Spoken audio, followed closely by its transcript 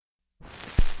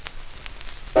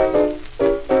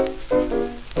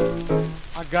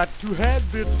got to have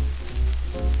it.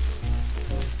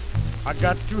 I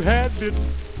got to have it.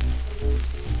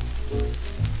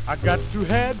 I got to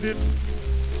have it.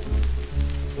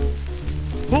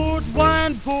 Port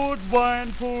wine, port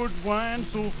wine, port wine,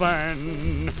 so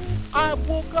fine. I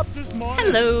woke up this morning.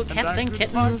 Hello, cats and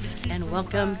kittens, and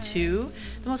welcome to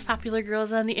the most popular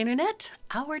girls on the internet,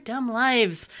 Our Dumb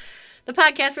Lives. The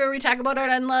podcast where we talk about our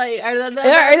dumb lives.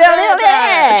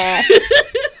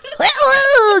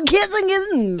 Hello, kids and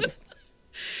kittens.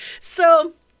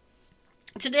 So,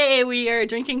 today we are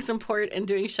drinking some port and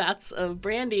doing shots of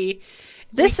brandy.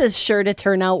 This is sure to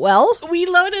turn out well. We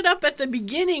loaded up at the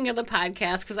beginning of the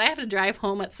podcast because I have to drive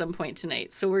home at some point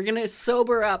tonight. So we're going to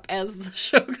sober up as the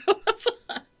show goes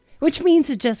on. Which means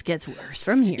it just gets worse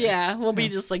from here. Yeah, we'll be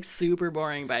just like super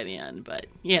boring by the end, but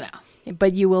you know.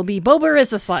 But you will be bober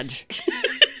as a sludge.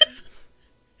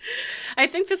 I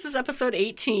think this is episode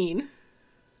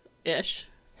 18-ish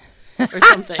or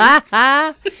something.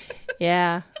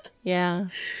 Yeah.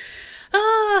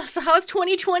 So how's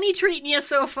 2020 treating you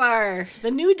so far? The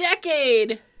new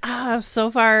decade. So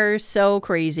far, so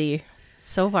crazy.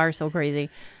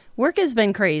 Work has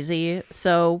been crazy.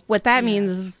 So what that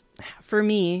means is, for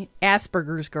me,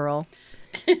 Asperger's girl.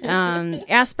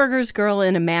 Asperger's girl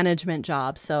in a management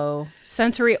job. So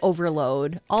sensory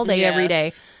overload all day, every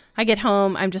day. I get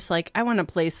home, I'm just like, I want to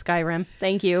play Skyrim.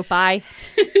 Thank you. Bye.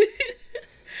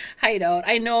 Hideout.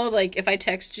 I know, like, if I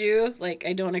text you, like,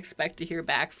 I don't expect to hear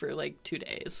back for, like, 2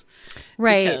 days.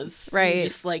 Right, because right. you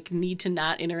just, like, need to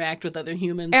not interact with other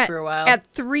humans for a while. At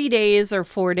 3 days or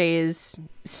 4 days,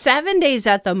 7 days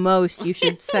at the most, you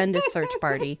should send a search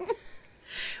party.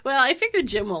 Well, I figured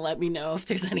Jim will let me know if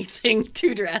there's anything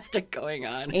too drastic going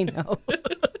on. I know.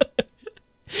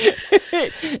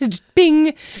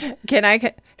 Bing.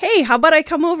 Hey, how about I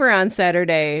come over on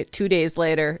Saturday? 2 days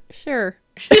later. Sure.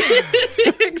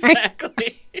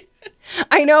 Exactly.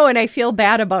 I know, and I feel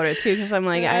bad about it too, because I'm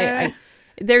like, I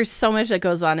there's so much that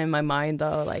goes on in my mind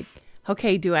though. Like,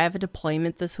 okay, do I have a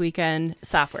deployment this weekend?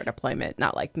 Software deployment,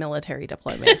 not like military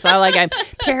deployment. So like I'm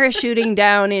parachuting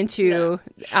down into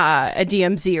a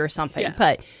DMZ or something. Yeah.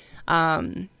 But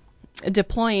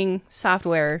deploying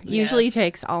software usually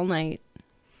takes all night.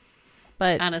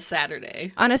 But on a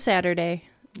Saturday.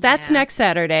 That's next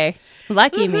Saturday.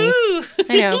 Lucky me. I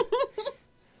know.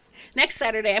 Next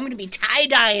Saturday, I'm going to be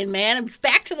tie-dyeing, man. It's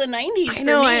back to the 90s I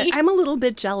know, for me. I'm a little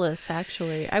bit jealous,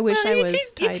 actually. I wish I was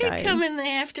tie-dyeing. You could come in the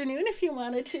afternoon if you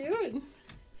wanted to and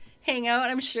hang out,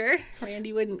 I'm sure.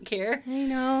 Randy wouldn't care. I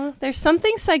know. There's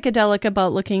something psychedelic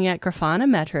about looking at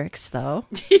graphanometrics, though.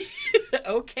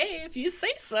 Okay, if you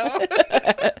say so.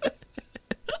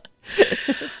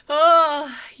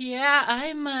 Oh, yeah,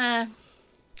 I'm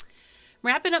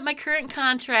wrapping up my current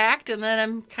contract, and then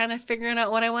I'm kind of figuring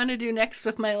out what I want to do next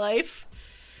with my life.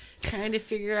 Trying to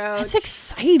figure out. It's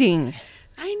exciting.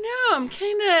 I know. I'm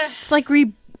kind of. It's like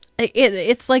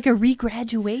it's like a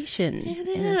regraduation. It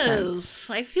in is. A sense.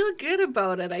 I feel good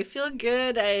about it. I feel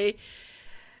good. I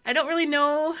don't really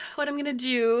know what I'm gonna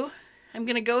do. I'm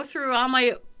gonna go through all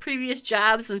my previous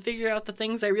jobs and figure out the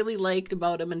things I really liked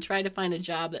about them and try to find a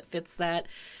job that fits that.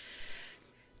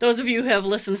 Those of you who have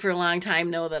listened for a long time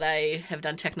know that I have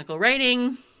done technical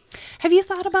writing. Have you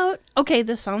thought about, okay,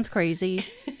 this sounds crazy,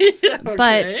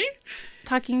 but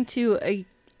talking to a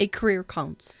career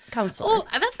counselor? Oh,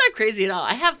 that's not crazy at all.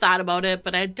 I have thought about it,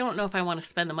 but I don't know if I want to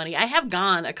spend the money. I have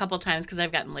gone a couple times because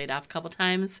I've gotten laid off a couple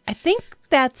times. I think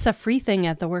that's a free thing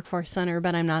at the Workforce Center,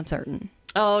 but I'm not certain.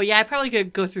 Oh, yeah, I probably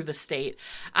could go through the state.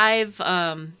 I've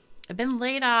been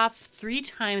laid off 3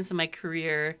 times in my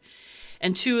career.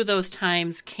 And 2 of those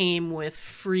times came with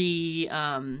free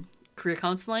career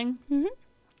counseling. Mm-hmm.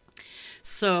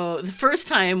 So the first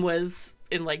time was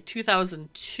in like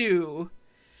 2002.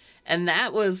 And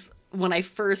that was when I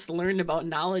first learned about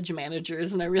knowledge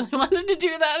managers. And I really wanted to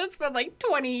do that. It's been like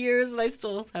 20 years and I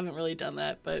still haven't really done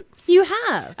that. But you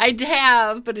have. I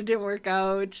have, but it didn't work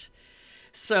out.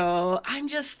 So I'm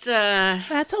just...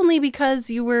 That's only because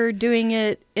you were doing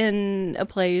it in a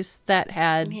place that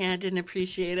had... Yeah, I didn't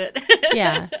appreciate it.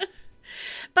 Yeah.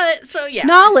 But, so, yeah.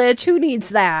 Knowledge, who needs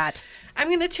that? I'm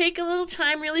going to take a little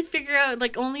time, really figure out,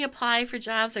 like, only apply for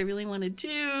jobs I really want to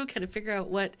do, kind of figure out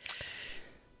what...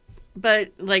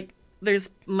 But, like, there's...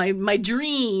 My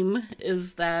dream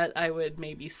is that I would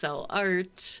maybe sell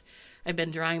art. I've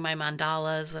been drawing my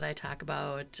mandalas that I talk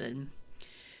about, and...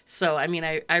 So, I mean,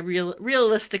 I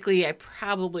realistically, I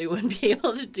probably wouldn't be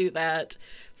able to do that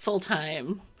full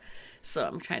time. So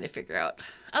I'm trying to figure out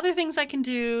other things I can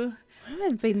do. What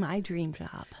would be my dream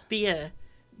job? Be an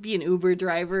Uber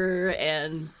driver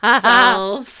and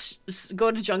sell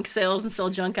go to junk sales and sell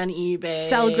junk on eBay.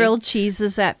 Sell grilled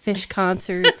cheeses at fish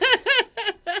concerts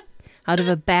out of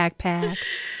a backpack.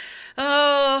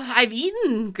 Oh, I've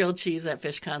eaten grilled cheese at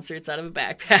fish concerts out of a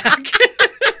backpack.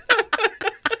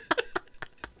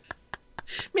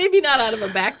 Maybe not out of a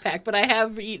backpack, but I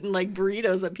have eaten like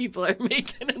burritos that people are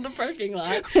making in the parking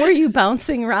lot. Were you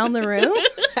bouncing around the room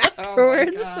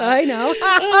afterwards? God. I know.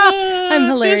 I'm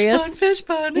hilarious. Fish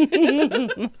pun.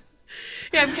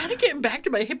 Yeah, I'm kind of getting back to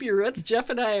my hippie roots. Jeff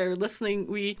and I are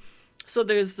listening. So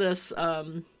there's this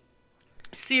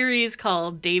series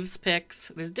called Dave's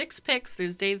Picks. There's Dick's Picks.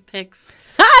 There's Dave Picks.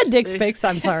 Dick's Picks,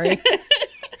 I'm sorry.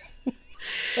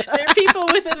 There are people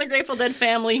within the Grateful Dead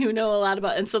family who know a lot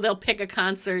about, and so they'll pick a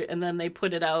concert and then they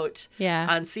put it out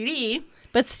on CD.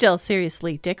 But still,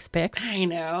 seriously, Dick's Picks. I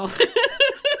know.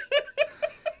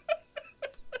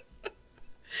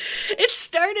 It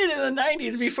started in the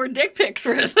 90s before dick pics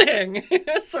were a thing,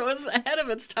 so it was ahead of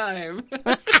its time.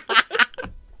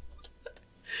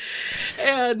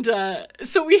 And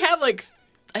so we have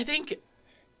I think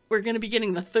we're going to be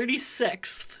getting the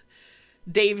 36th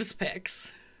Dave's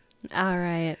Picks. All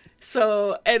right.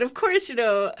 So, and of course,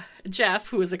 Jeff,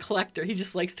 who is a collector, he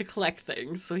just likes to collect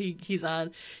things. So he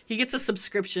gets a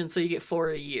subscription, so you get 4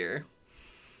 a year.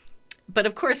 But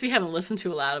of course, we haven't listened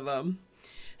to a lot of them.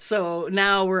 So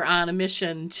now we're on a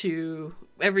mission to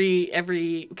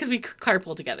because we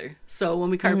carpool together. So when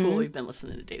we carpool, we've been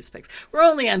listening to Dave's Picks. We're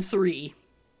only on 3.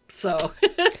 So.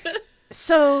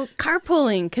 So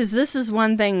carpooling, because this is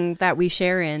one thing that we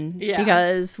share in,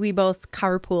 because we both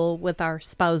carpool with our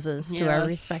spouses to our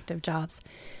respective jobs.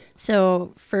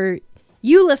 So for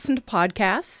you listen to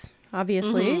podcasts,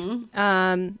 obviously,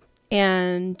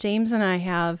 and James and I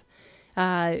have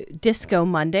Disco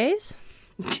Mondays,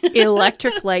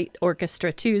 Electric Light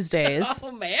Orchestra Tuesdays,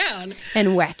 oh man, and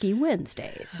Wacky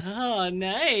Wednesdays. Oh,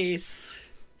 nice.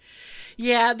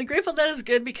 Yeah, the Grateful Dead is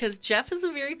good because Jeff is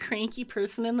a very cranky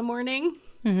person in the morning.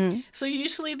 Mm-hmm. So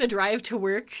usually the drive to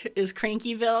work is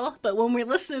Crankyville, but when we're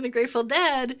listening to the Grateful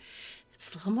Dead,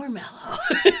 it's a little more mellow.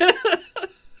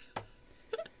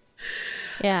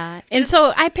 Yeah, and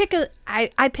so I pick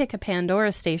a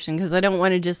Pandora station because I don't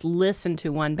want to just listen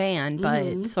to one band,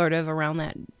 but sort of around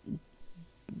that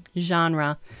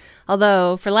genre.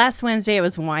 Although for last Wednesday it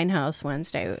was Winehouse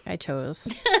Wednesday I chose.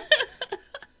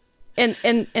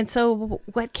 And so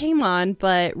what came on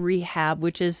but Rehab,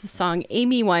 which is the song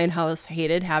Amy Winehouse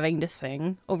hated having to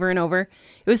sing over and over.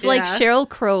 It was like Sheryl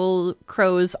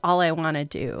Crow's All I Want to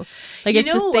Do. Like,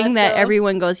 it's the thing that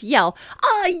everyone goes, yell,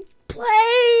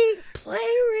 play Rehab.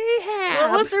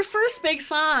 Well, it was their first big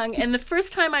song, and the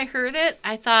first time I heard it,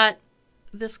 I thought,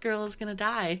 this girl is going to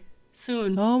die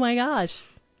soon. Oh my gosh.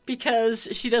 Because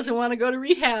she doesn't want to go to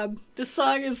rehab. This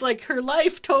song is like her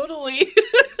life, totally.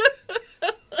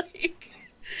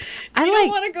 I don't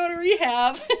want to go to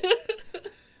rehab.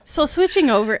 So switching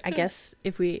over, I guess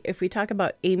if we talk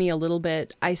about Amy a little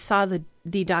bit, I saw the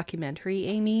documentary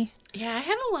Amy. Yeah, I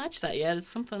haven't watched that yet. It's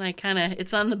something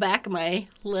it's on the back of my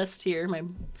list here,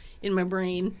 in my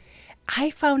brain. I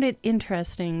found it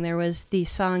interesting. There was the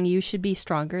song You Should Be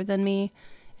Stronger Than Me,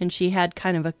 and she had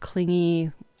kind of a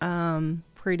clingy,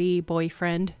 pretty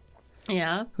boyfriend.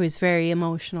 Yeah. Who is very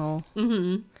emotional.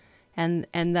 Mm-hmm.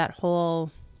 And that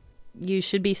whole you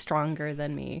should be stronger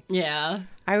than me. Yeah.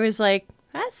 I was like,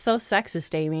 that's so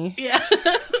sexist, Amy. Yeah.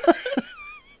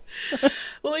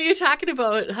 Well, you're talking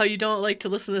about how you don't like to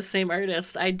listen to the same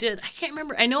artist. I can't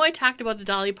remember. I know I talked about the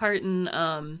Dolly Parton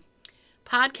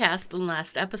podcast in the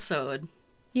last episode.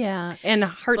 Yeah, and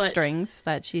Heartstrings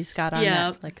that she's got on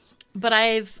Netflix. But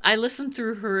I listened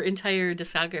through her entire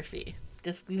discography.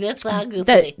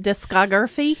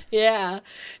 Discography? Yeah.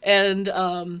 And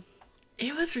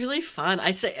it was really fun.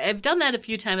 I've done that a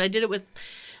few times. I did it with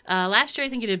last year. I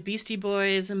think I did Beastie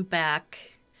Boys and Beck,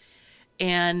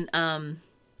 and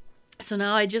so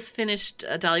now I just finished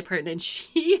Dolly Parton, and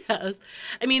she has.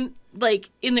 I mean,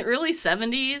 like in the early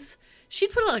 '70s,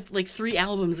 she'd put out like 3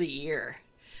 albums a year.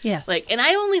 Yes. And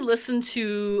I only listened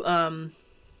to. Well,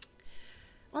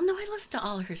 no, I listened to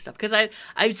all of her stuff because I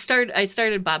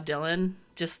started Bob Dylan.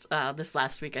 Just this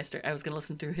last week, I was going to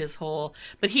listen through his whole,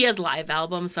 but he has live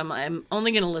albums, so I'm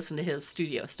only going to listen to his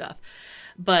studio stuff.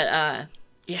 But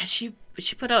yeah, she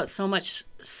put out so much,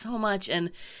 and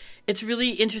it's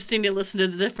really interesting to listen to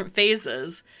the different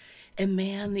phases. And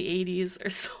man, the 80s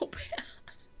are so bad.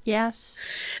 Yes,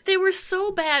 they were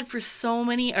so bad for so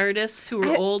many artists who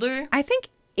were older. I think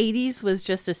 80s was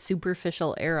just a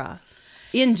superficial era.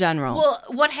 in general. Well,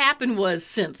 what happened was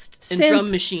synth and Synth-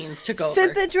 drum machines took over.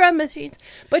 Synth and drum machines,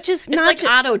 but just It's not like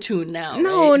auto-tune now,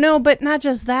 no, right? no, but not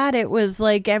just that. It was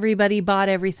like everybody bought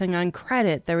everything on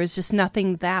credit. There was just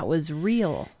nothing that was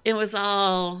real. It was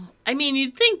all... I mean,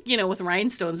 you'd think, with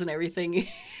rhinestones and everything,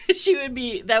 she would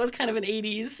be... That was kind of an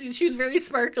 80s. She was very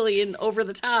sparkly and over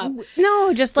the top.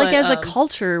 No, just like But, as a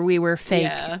culture, we were fake.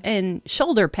 yeah. And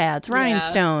shoulder pads,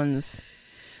 rhinestones.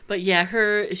 But yeah,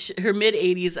 her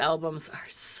mid-80s albums are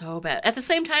so bad. At the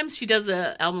same time, she does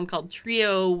an album called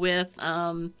Trio with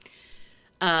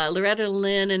Loretta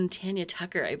Lynn and Tanya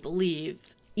Tucker, I believe.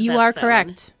 You That's are that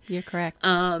correct. You're correct.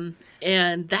 one.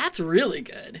 And that's really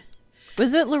good.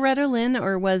 Was it Loretta Lynn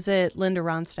or was it Linda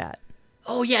Ronstadt?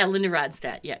 Oh, yeah, Linda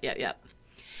Ronstadt. Yep.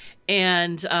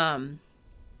 And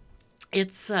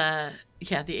it's, the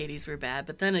 80s were bad,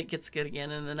 but then it gets good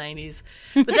again in the 90s.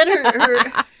 But then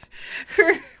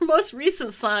her most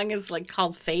recent song is like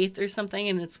called Faith or something,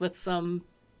 and it's with some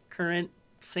current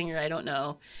singer, I don't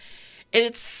know. And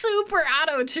it's super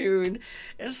auto-tuned.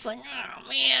 It's like, oh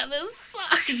man, this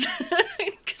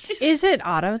sucks. Is it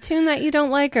auto-tune that you don't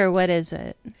like, or what is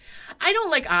it? I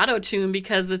don't like auto-tune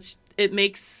because it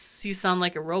makes you sound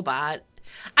like a robot.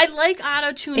 I like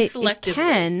auto-tune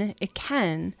selectively. It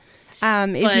can. But-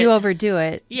 if you overdo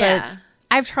it. Yeah. But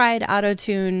I've tried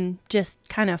auto-tune just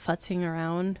kind of futzing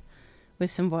around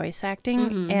with some voice acting,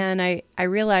 Mm-hmm. and I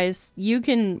realized you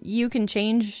can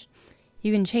change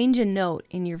a note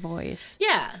in your voice.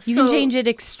 Yeah. You can change it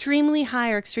extremely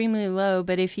high or extremely low,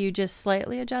 but if you just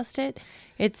slightly adjust it,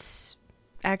 it's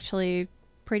actually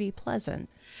pretty pleasant.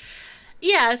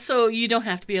 Yeah, so you don't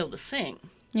have to be able to sing.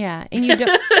 Yeah, and you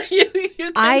don't. you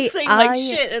can sing like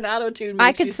shit and auto-tune makes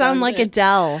I could you sound like good.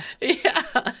 Adele.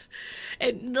 Yeah.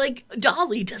 And like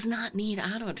Dolly does not need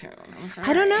auto-tune.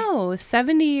 I don't know.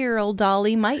 70-year-old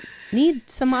Dolly might need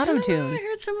some I auto-tune.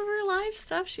 heard some of her live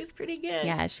stuff. She's pretty good.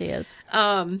 Yeah, she is.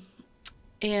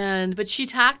 But she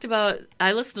talked about,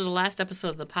 I listened to the last episode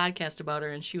of the podcast about her,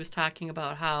 and she was talking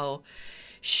about how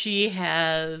she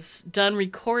has done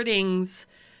recordings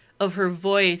of her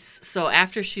voice, so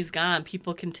after she's gone,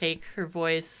 people can take her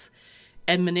voice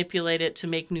and manipulate it to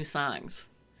make new songs.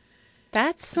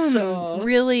 That's some So-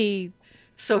 really...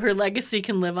 So her legacy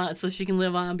can live on, so she can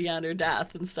live on beyond her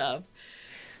death and stuff.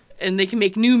 And they can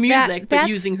make new music, but that's-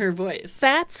 using her voice.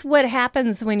 That's what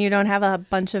happens when you don't have a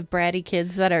bunch of bratty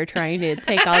kids that are trying to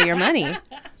take all your money.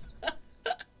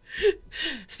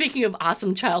 Speaking of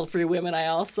awesome child-free women, I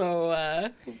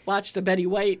also watched a Betty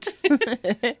White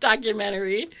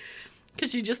documentary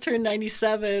because she just turned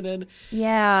 97, and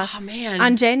Yeah. oh man,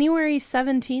 On January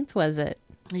 17th, was it?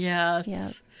 yes,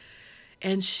 Yep.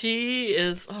 and she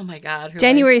is, oh my god, her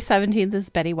January 17th is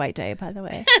Betty White Day, by the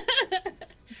way.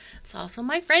 It's also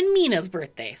my friend Mina's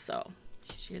birthday, so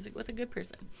she is with a good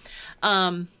person.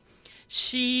 Well,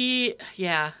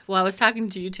 I was talking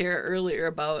to you, Tara, earlier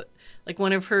about like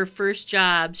one of her first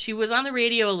jobs. She was on the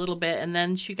radio a little bit, and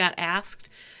then she got asked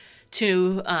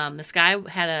to. This guy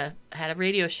had a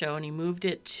radio show, and he moved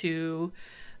it to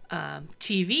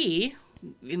TV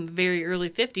in the very early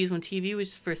 50s when TV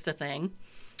was first a thing.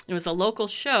 It was a local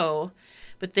show,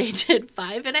 but they did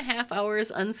 5.5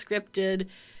 hours unscripted,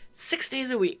 6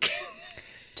 days a week.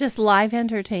 Just live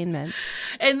entertainment.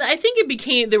 And I think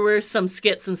there were some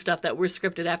skits and stuff that were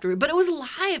scripted afterward, but it was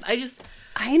live.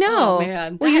 I know. Oh,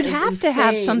 man, well, that you'd is have to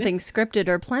have insane. something scripted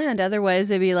or planned.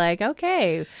 Otherwise, it'd be like,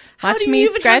 okay, How watch do you me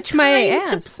even scratch have my time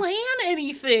ass. to plan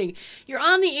anything? You're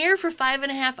on the air for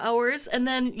 5.5 hours, and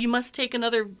then you must take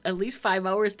another at least 5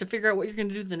 hours to figure out what you're going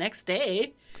to do the next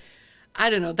day. I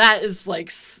don't know. That is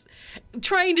like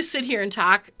trying to sit here and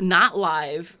talk not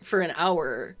live for an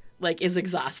hour. Like, is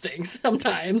exhausting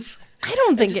sometimes. I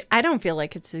don't feel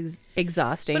like it's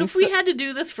exhausting. But if we had to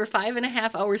do this for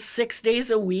 5.5 hours, 6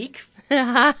 days a week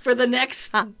for the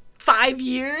next 5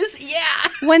 years, yeah.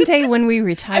 One day when we I'm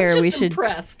retire, just we should.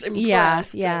 impressed Yeah.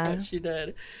 at what she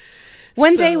did.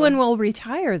 One day So- when we'll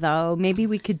retire, though, maybe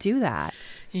we could do that.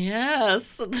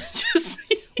 Yes. Just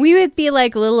We would be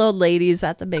like little old ladies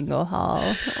at the bingo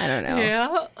hall. I don't know.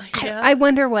 yeah. I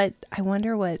wonder what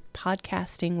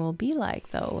podcasting will be like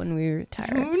though when we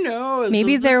retire. Who knows?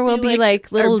 Maybe It'll there just will be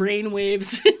like our little brain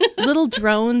waves. little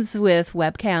drones with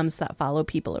webcams that follow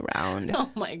people around. Oh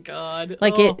my god.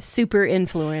 Like Oh. super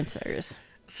influencers.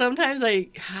 Sometimes I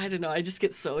don't know, I just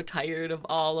get so tired of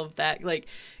all of that. Like,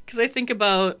 because I think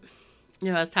about,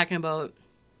 I was talking about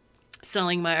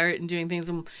selling my art and doing things.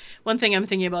 And one thing I'm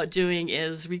thinking about doing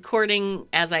is recording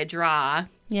as I draw,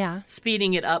 Yeah.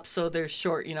 speeding it up so they're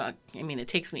short. It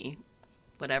takes me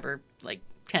whatever, like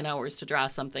 10 hours to draw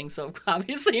something. So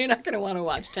obviously you're not going to want to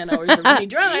watch 10 hours of me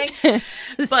drawing.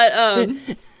 But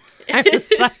I'm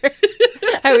sorry.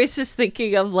 I was just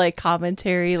thinking of like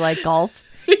commentary, like golf.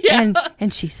 Yeah.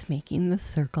 And she's making the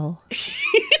circle.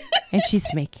 And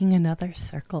she's making another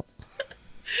circle.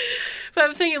 But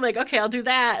I'm thinking like, okay, I'll do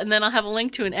that, and then I'll have a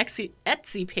link to an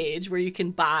Etsy page where you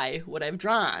can buy what I've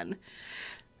drawn.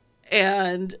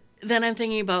 And then I'm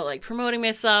thinking about like promoting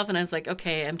myself, and I was like,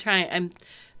 okay, I'm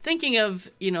thinking of,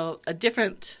 a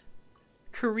different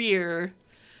career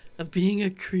of being a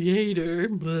creator.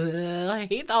 Blah, I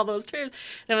hate all those terms.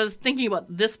 And I was thinking about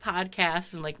this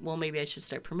podcast and like, well, maybe I should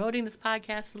start promoting this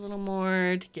podcast a little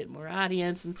more to get more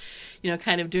audience and,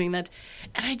 kind of doing that.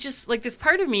 And I just like this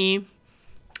part of me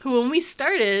who, when we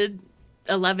started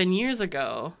 11 years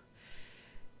ago,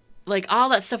 like all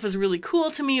that stuff was really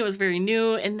cool to me. It was very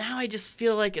new. And now I just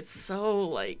feel like it's so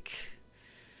like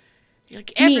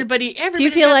everybody do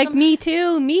you feel like me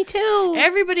too?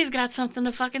 Everybody's got something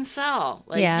to fucking sell.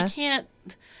 Like, yeah. You can't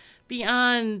be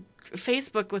on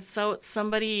Facebook without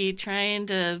somebody trying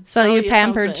to sell you your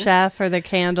Pampered something. Chef or their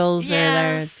candles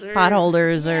Yes, or their pot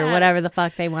holders or whatever the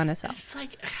fuck they want to sell. It's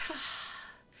like,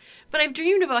 but I've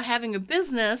dreamed about having a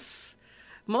business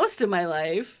most of my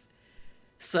life,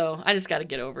 so I just got to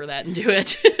get over that and do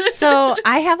it. So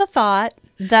I have a thought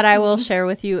that I will share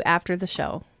with you after the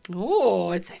show.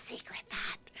 Oh, it's a secret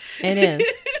thought. It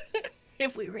is.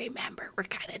 If we remember, we're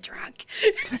kind of drunk.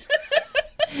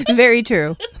 Very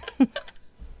true.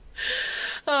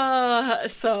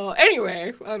 So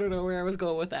anyway, I don't know where I was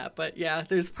going with that, but yeah,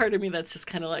 there's part of me that's just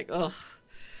kind of like, ugh.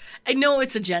 I know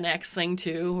it's a Gen X thing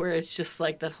too, where it's just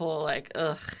like that whole like,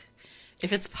 ugh.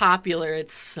 If it's popular,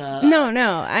 it sucks. No.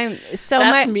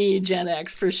 That's me, Gen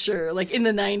X, for sure. Like in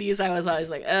the 90s, I was always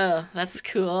like, oh, that's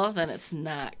cool. Then it's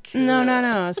not cool.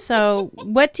 No. So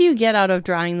what do you get out of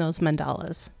drawing those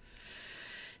mandalas?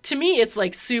 To me, it's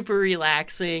like super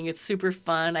relaxing. It's super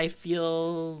fun. I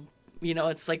feel,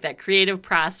 it's like that creative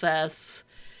process.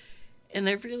 And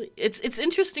it's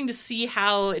interesting to see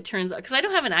how it turns out. Because I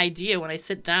don't have an idea when I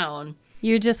sit down.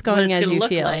 You're just going as you look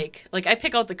feel. Like I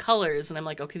pick out the colors and I'm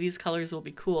like, okay, these colors will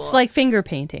be cool. It's like finger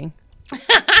painting.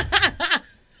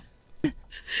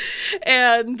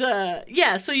 And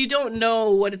so you don't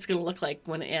know what it's going to look like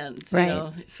when it ends, right?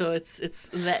 So it's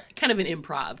that kind of an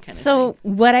improv kind of so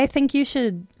thing. what I think you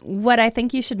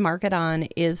should market on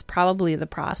is probably the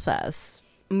process.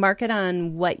 Market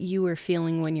on what you were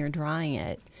feeling when you're drawing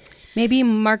it. Maybe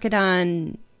market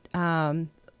on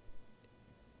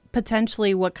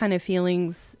potentially what kind of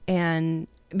feelings, and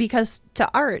because to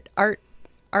art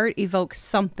evokes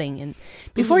something, and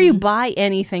before you buy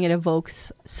anything, it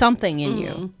evokes something in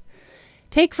you.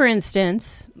 Take, for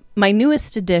instance, my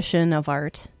newest addition of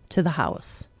art to the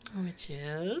house. Which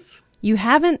is? You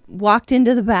haven't walked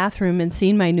into the bathroom and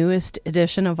seen my newest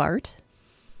edition of art?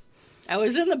 I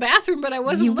was in the bathroom, but I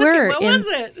wasn't You looking. were What was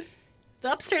it?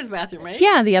 The upstairs bathroom, right?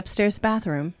 Yeah, the upstairs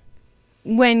bathroom.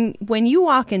 When you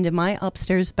walk into my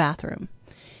upstairs bathroom,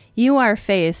 you are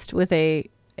faced with a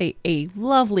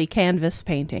lovely canvas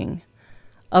painting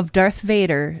of Darth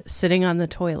Vader sitting on the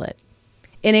toilet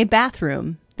in a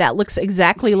bathroom that looks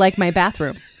exactly like my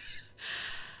bathroom.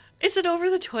 Is it over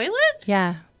the toilet?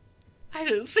 Yeah. I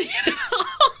didn't see it at all.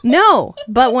 No,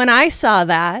 but when I saw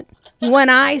it,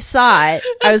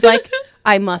 I was like,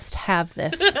 I must have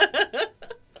this.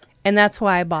 And that's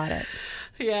why I bought it.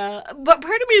 Yeah, but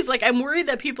part of me is like, I'm worried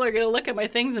that people are going to look at my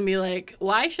things and be like,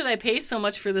 why should I pay so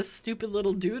much for this stupid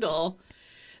little doodle?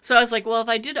 So I was like, well, if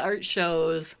I did art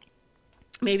shows,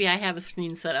 maybe I have a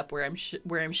screen set up where I'm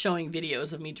showing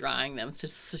videos of me drawing them to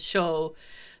show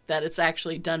that it's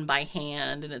actually done by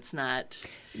hand and it's not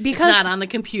on the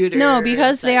computer. No,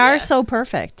 because they are so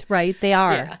perfect, right? They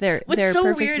are. Yeah. They're so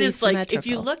perfectly weird is like if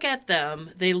you symmetrical. look at them,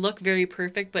 they look very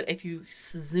perfect, but if you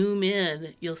zoom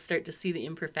in, you'll start to see the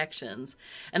imperfections.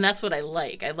 And that's what I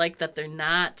like. I like that they're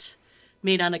not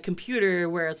made on a computer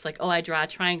where it's like, oh, I draw a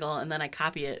triangle and then I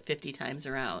copy it 50 times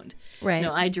around. Right.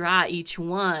 I draw each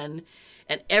one.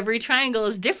 And every triangle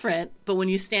is different, but when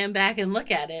you stand back and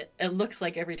look at it, it looks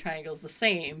like every triangle is the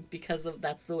same because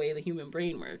that's the way the human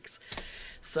brain works.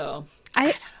 So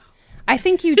I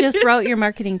think you just wrote your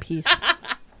marketing piece.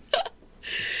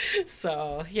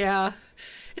 So yeah,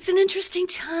 it's an interesting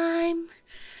time.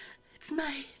 It's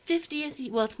my 50th.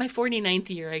 Well, it's my 49th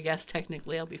year, I guess.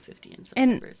 Technically, I'll be 50 in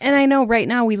September. And I know right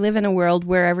now we live in a world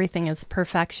where everything is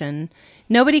perfection.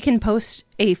 Nobody can post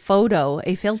a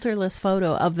filterless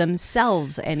photo of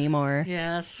themselves anymore.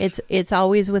 Yes. It's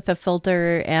always with a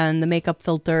filter and the makeup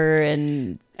filter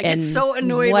and I get so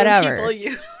annoyed whatever. when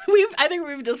people I think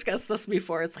we've discussed this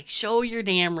before. It's like, show your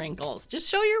damn wrinkles. Just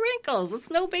show your wrinkles.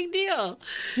 It's no big deal.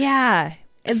 Yeah.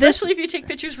 Especially if you take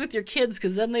pictures with your kids,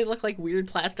 because then they look like weird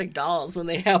plastic dolls when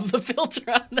they have the filter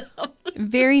on them.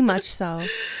 Very much so.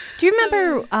 Do you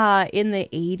remember in the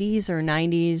 80s or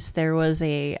 90s there was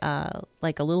a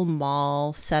like a little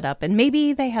mall set up, and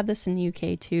maybe they had this in the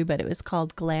UK too, but it was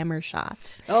called Glamour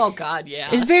Shots. Oh God, yeah.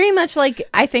 It's very much like,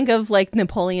 I think of like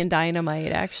Napoleon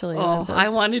Dynamite, actually. Oh, I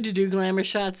wanted to do Glamour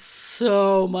Shots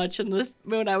so much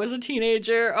when I was a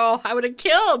teenager. Oh, I would have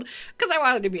killed, because I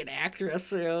wanted to be an actress.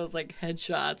 So it was like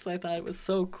headshots. I thought it was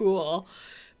so cool,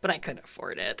 but I couldn't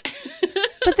afford it.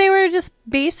 But they were just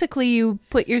basically, you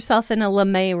put yourself in a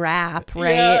LeMay wrap,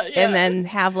 right? Yeah. And then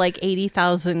have like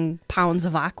 80,000 pounds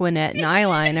of Aquanet and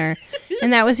eyeliner.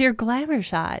 And that was your glamour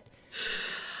shot.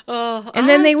 And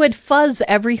then they would fuzz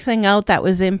everything out that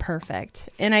was imperfect.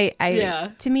 And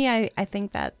to me, I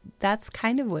think that that's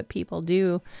kind of what people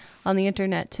do on the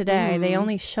internet today. They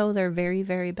only show their very,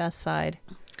 very best side.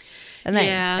 And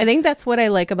I think that's what I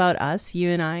like about us,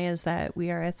 you and I, is that we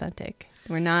are authentic.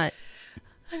 We're not...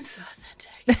 I'm so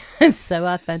authentic. I'm so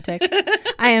authentic.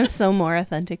 I am so more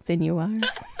authentic than you are.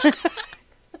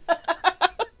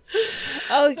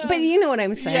 Oh, but you know what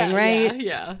I'm saying, right?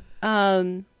 Yeah.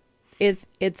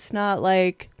 It's not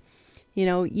like,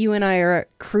 you and I are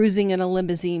cruising in a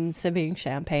limousine sipping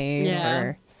champagne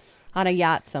or on a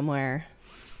yacht somewhere.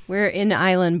 We're in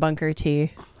island bunker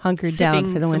tea, hunkered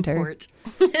down for the winter. Port.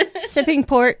 Sipping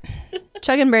port,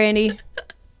 chugging brandy.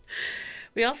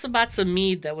 We also bought some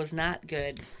mead that was not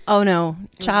good. Oh no,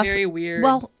 It was very weird.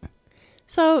 Well,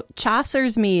 so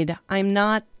Chaucer's mead, I'm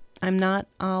not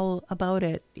all about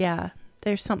it. Yeah,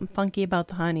 there's something funky about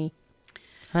the honey.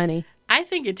 I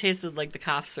think it tasted like the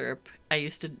cough syrup I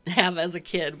used to have as a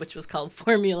kid, which was called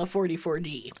Formula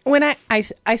 44D. When I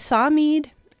saw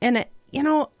mead, and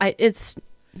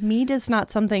mead is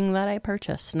not something that I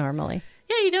purchase normally.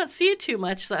 Yeah, you don't see it too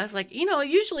much. So I was like,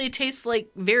 usually it tastes like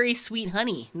very sweet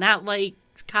honey, not like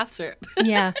cough syrup.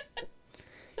 Yeah.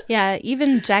 Yeah,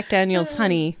 even Jack Daniel's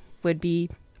honey would be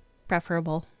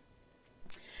preferable.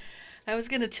 I was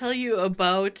going to tell you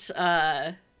about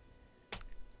a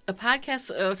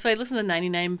podcast. So I listen to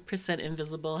 99%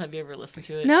 Invisible. Have you ever listened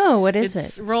to it? No, what is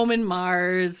It's it? Roman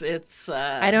Mars. It's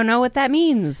I don't know what that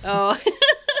means. Oh.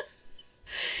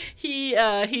 He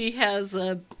has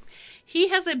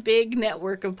a big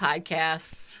network of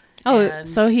podcasts. Oh,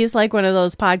 so he's like one of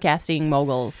those podcasting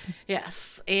moguls.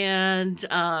 Yes, and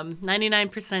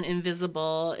 99%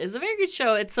 Invisible is a very good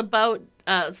show. It's about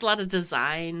it's a lot of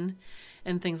design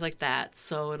and things like that.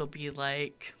 So it'll be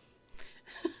like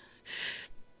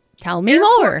Tell me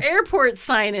more. Airport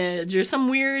signage or some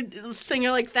weird thing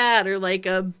like that, or like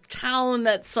a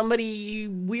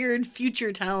weird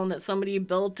future town that somebody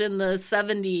built in the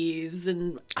 70s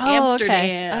in Amsterdam.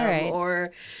 Okay. All right.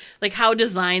 Or like how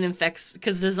design affects,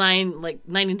 because design, like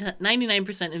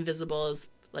 99% invisible is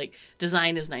like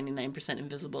design is 99%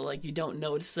 invisible. Like you don't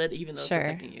notice it even though it's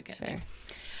affecting you. Sure.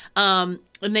 And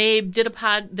they did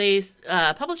published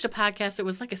a podcast. It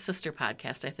was like a sister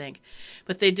podcast, I think,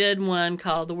 but they did one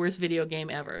called The Worst Video Game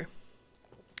Ever.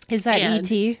 Is that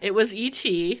E.T.? It was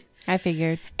E.T. I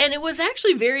figured. And it was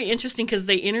actually very interesting because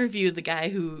they interviewed the guy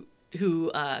who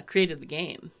created the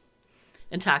game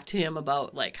and talked to him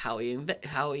about like how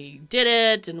he did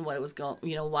it and what it was going,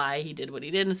 why he did what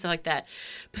he did and stuff like that.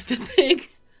 But the thing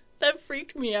that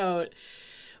freaked me out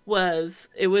was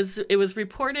it was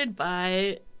reported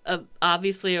by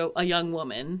obviously a young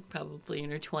woman, probably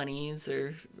in her 20s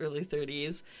or early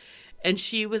 30s, and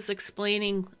she was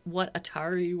explaining what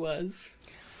Atari was.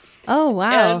 Oh,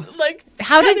 wow. And, like,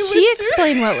 how did she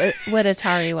explain what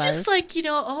Atari was? Just like,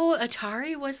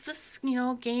 Atari was this,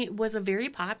 game, was a very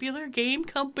popular game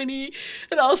company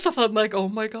and all this stuff. I'm like, oh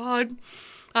my God,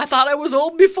 I thought I was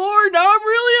old before. Now I'm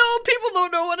really old. People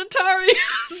don't know what Atari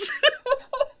is.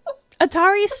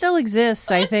 Atari still exists,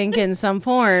 I think, in some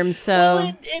form. So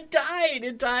well, it died.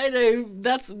 It died.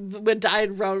 That's what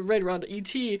died right around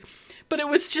ET. But it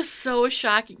was just so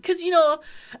shocking because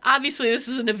obviously this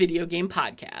isn't a video game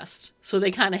podcast, so they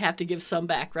kind of have to give some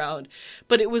background.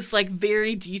 But it was like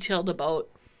very detailed about.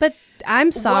 But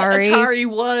I'm sorry, what Atari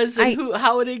was and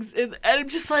how it and I'm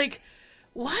just like,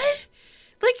 what?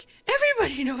 Like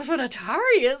everybody knows what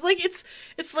Atari is. Like it's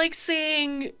like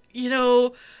saying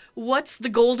what's the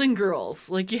Golden Girls?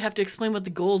 Like, you have to explain what the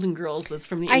Golden Girls is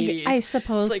from the 80s. I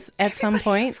suppose like, at some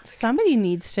point, somebody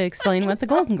needs to explain what the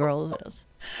Golden Girls is.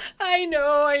 I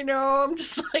know. I'm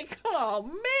just like, oh,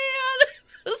 man,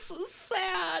 this is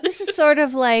sad. This is sort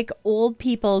of like old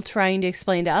people trying to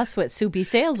explain to us what Soupy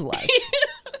Sales was.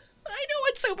 I know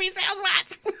what Soupy Sales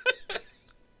was.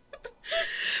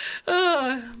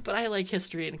 But I like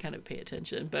history and kind of pay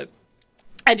attention. But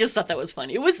I just thought that was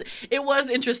funny. It was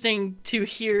interesting to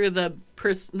hear the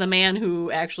man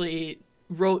who actually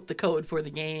wrote the code for the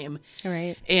game.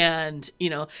 Right. And,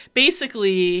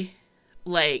 basically,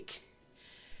 like,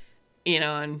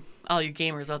 and all you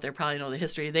gamers out there probably know the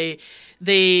history.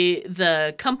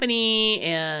 The company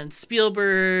and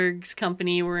Spielberg's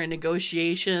company were in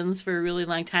negotiations for a really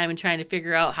long time and trying to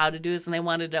figure out how to do this, and they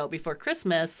wanted it out before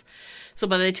Christmas. So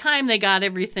by the time they got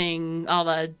everything, all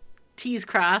the T's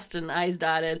crossed and I's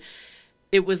dotted,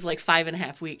 it was like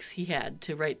 5.5 weeks he had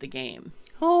to write the game.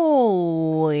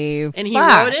 Holy And he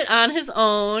fuck. wrote it on his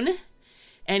own,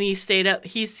 and he stayed up.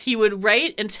 He would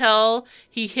write until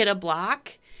he hit a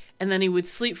block, and then he would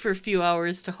sleep for a few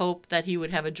hours to hope that he would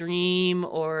have a dream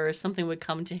or something would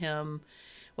come to him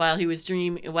while he was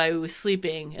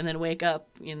sleeping, and then wake up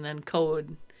and then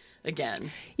code again.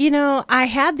 I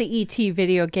had the E.T.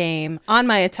 video game on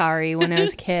my Atari when I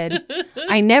was a kid.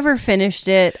 I never finished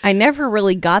it. I never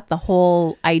really got the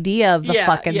whole idea of the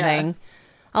fucking thing.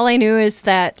 All I knew is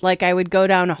that, like, I would go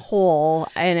down a hole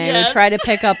and I would try to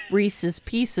pick up Reese's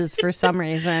Pieces for some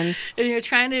reason. And you're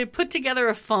trying to put together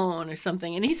a phone or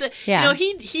something. And he said,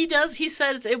 he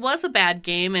said it was a bad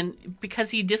game, and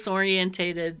because he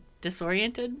disoriented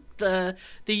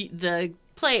the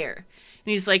player.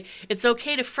 And he's like, it's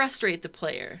okay to frustrate the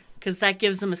player because that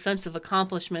gives them a sense of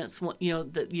accomplishments,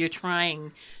 that you're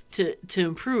trying to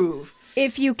improve.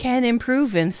 If you can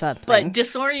improve in something. But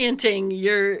disorienting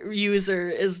your user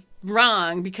is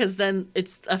wrong because then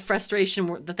it's a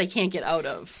frustration that they can't get out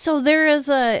of. So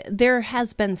there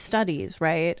has been studies,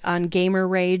 right, on gamer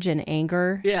rage and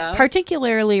anger. Yeah.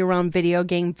 Particularly around video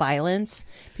game violence,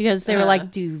 because they were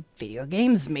like, do video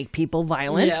games make people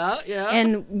violent? Yeah.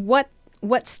 And what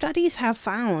studies have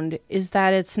found is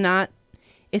that it's not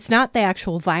the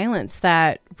actual violence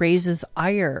that raises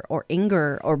ire or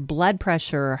anger or blood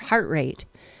pressure or heart rate.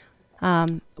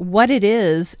 What it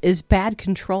is bad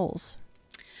controls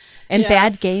and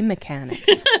bad game mechanics.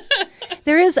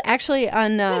 There is actually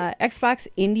on Xbox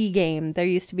Indie Game, there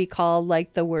used to be called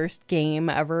like the worst game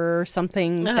ever or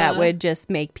something that would just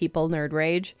make people nerd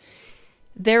rage.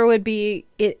 There would be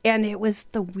it, and it was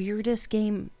the weirdest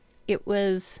game. It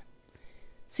was,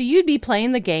 so you'd be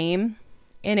playing the game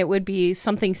and it would be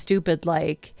something stupid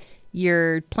like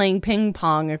you're playing ping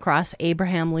pong across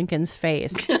Abraham Lincoln's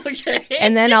face. Okay.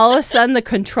 And then all of a sudden the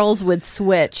controls would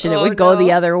switch and it would go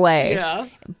the other way. Yeah.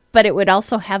 But it would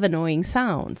also have annoying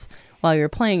sounds while you're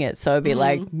playing it. So it'd be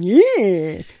like,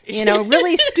 yeah,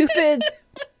 really stupid.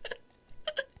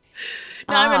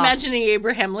 Now I'm imagining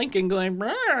Abraham Lincoln going,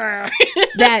 brrr.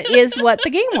 That is what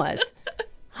the game was.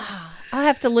 I'll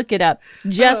have to look it up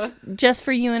just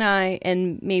for you and I,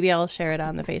 and maybe I'll share it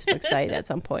on the Facebook site at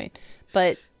some point.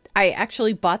 But I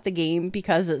actually bought the game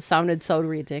because it sounded so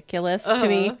ridiculous to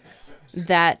me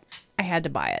that I had to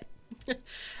buy it.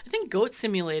 I think Goat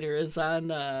Simulator is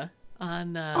on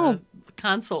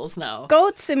consoles now.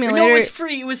 Goat Simulator. No, it was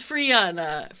free. It was free on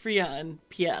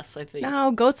PS, I think.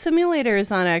 No, Goat Simulator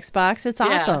is on Xbox. It's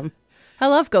awesome. I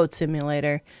love Goat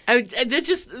Simulator. That's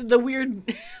just the weird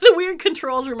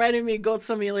controls reminded me of Goat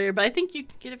Simulator, but I think you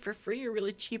can get it for free or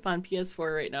really cheap on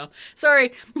PS4 right now.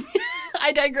 Sorry,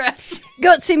 I digress.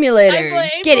 Goat Simulator,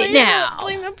 get it now.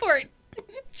 Blame the port.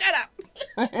 Shut up.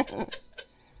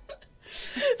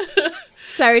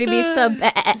 Sorry to be so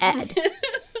bad.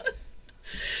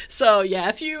 So yeah,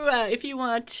 if you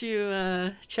want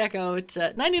to check out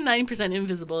 99%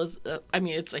 Invisible is,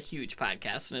 it's a huge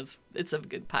podcast and it's a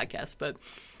good podcast, but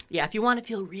yeah, if you want to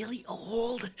feel really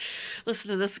old,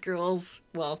 listen to this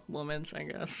woman's, I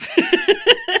guess,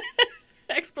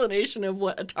 explanation of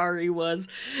what Atari was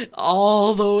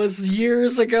all those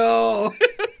years ago.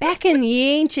 Back in the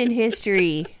ancient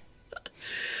history.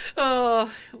 Oh,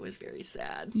 it was very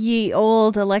sad. Ye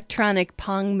old electronic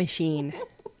Pong machine.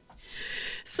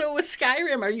 So with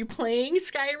Skyrim, are you playing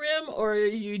Skyrim or are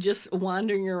you just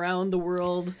wandering around the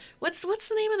world? What's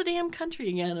the name of the damn country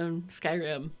again in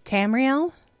Skyrim?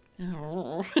 Tamriel?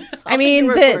 Oh. I mean,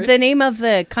 the name of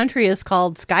the country is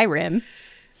called Skyrim.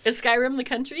 Is Skyrim the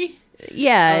country?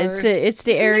 Yeah, it's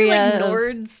the area. Like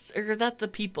Nords, or is that the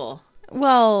people?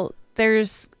 Well,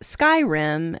 there's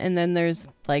Skyrim, and then there's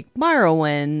like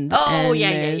Morrowind. Oh,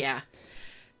 yeah.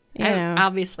 I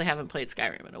obviously haven't played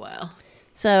Skyrim in a while.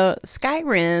 So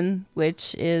Skyrim,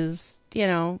 which is,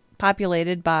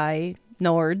 populated by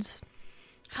Nords.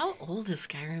 How old is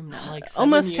Skyrim now? Like 7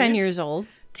 almost years? 10 years old.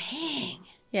 Dang.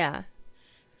 Yeah.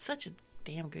 Such a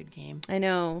damn good game. I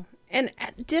know. And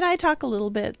did I talk a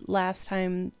little bit last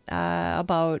time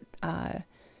about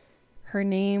her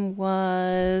name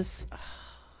was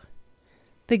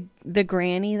the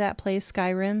granny that plays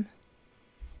Skyrim?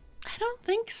 I don't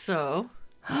think so.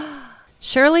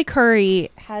 Shirley Curry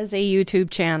has a YouTube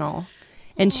channel,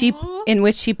 and in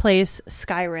which she plays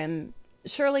Skyrim.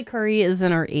 Shirley Curry is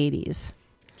in her 80s.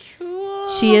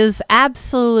 Cool. She is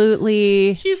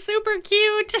absolutely, She's super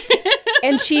cute.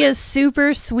 and she is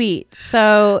super sweet.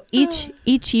 So each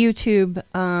YouTube,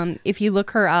 if you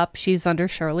look her up, she's under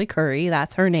Shirley Curry.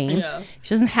 That's her name. Yeah. She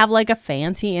doesn't have like a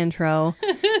fancy intro,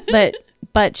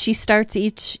 but she starts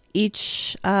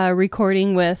each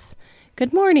recording with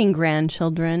 "Good morning,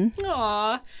 grandchildren."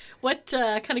 Aw. What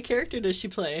kind of character does she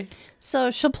play? So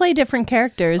she'll play different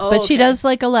characters, Oh, but she okay. does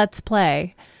like a let's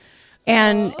play.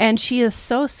 And she is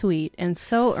so sweet and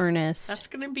so earnest. That's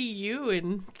going to be you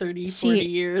in 30, 40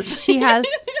 years. she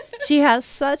has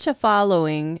such a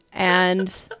following,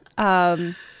 and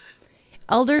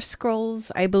Elder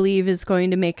Scrolls, I believe, is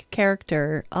going to make a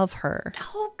character of her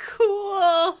Oh,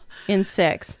 cool. in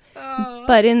 6. Oh.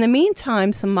 But in the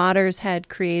meantime, some modders had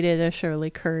created a Shirley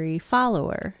Curry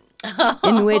follower,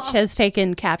 in which has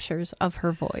taken captures of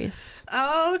her voice.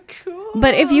 Oh, cool.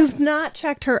 But if you've not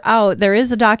checked her out, there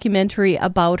is a documentary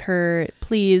about her.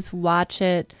 Please watch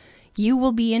it. You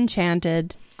will be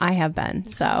enchanted. I have been.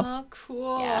 So Oh,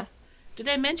 cool. Yeah. Did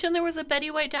I mention there was a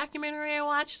Betty White documentary I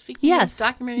watched? Speaking Yes. of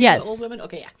documentary Yes. about old women?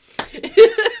 Okay, yeah.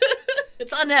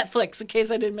 It's on Netflix, in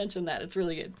case I didn't mention that. It's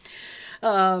really good.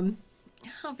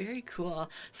 Oh, very cool.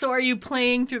 So are you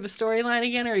playing through the storyline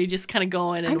again, or are you just kind of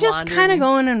going and I'm just wandering? kind of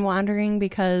going and wandering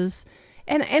because,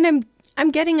 and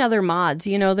I'm getting other mods.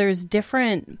 You know, there's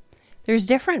different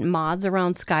mods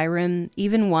around Skyrim,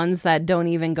 even ones that don't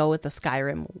even go with the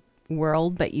Skyrim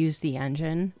world but use the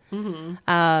engine.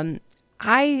 Mm-hmm.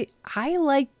 I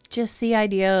like just the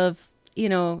idea of, you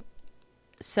know,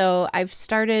 so I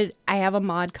have a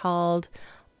mod called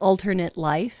Alternate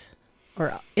Life,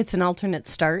 or it's an alternate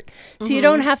start. So you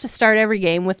don't have to start every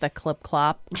game with the clip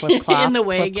clop In the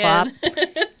way clip clop.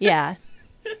 again. Yeah.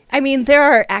 I mean, there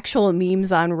are actual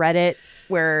memes on Reddit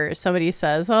where somebody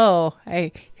says, "Oh,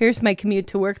 here's my commute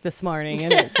to work this morning,"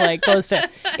 and it's like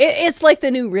it's like the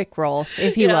new Rickroll,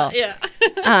 if you will. Yeah.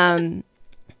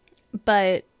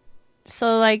 But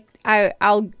so like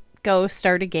I'll go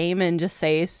start a game and just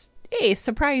say, "Hey,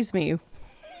 surprise me,"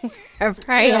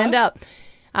 wherever I end up.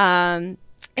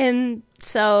 And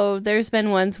so there's been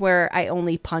ones where I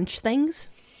only punch things.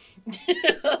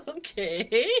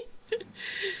 Okay.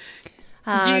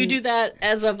 Do you do that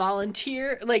as a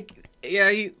volunteer? Like,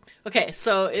 are you okay?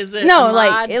 So is it No, a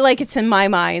mod? like it's in my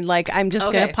mind. Like I'm just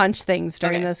Okay. gonna punch things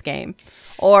during Okay. this game,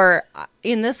 or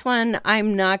in this one,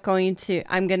 I'm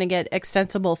gonna get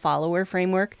extensible follower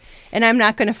framework, and I'm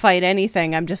not gonna fight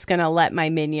anything. I'm just gonna let my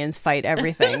minions fight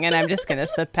everything, and I'm just gonna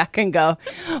sit back and go,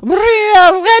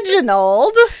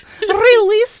 Reginald,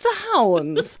 release the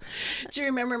hounds. Do you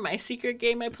remember my secret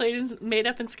game I played made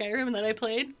up in Skyrim that I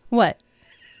played? What?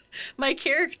 My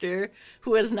character,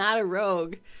 who was not a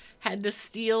rogue, had to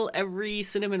steal every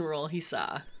cinnamon roll he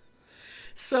saw.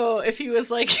 So if he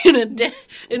was like in an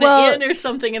inn or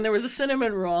something and there was a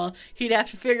cinnamon roll, he'd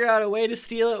have to figure out a way to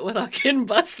steal it without getting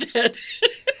busted.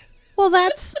 Well,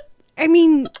 that's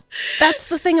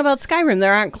the thing about Skyrim.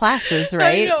 There aren't classes,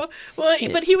 right? I know. Well,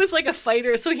 but he was like a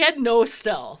fighter, so he had no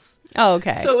stealth. Oh,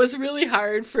 okay. So it was really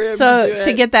hard for him to do So it.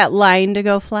 to get that line to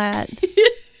go flat,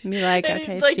 be like, And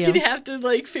okay, like steal. you'd have to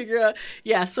like figure out.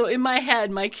 Yeah. So in my head,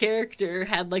 my character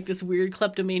had like this weird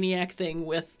kleptomaniac thing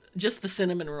with just the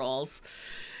cinnamon rolls,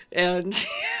 and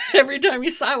every time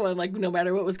you saw one, like no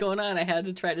matter what was going on, I had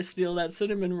to try to steal that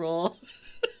cinnamon roll.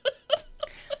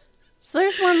 So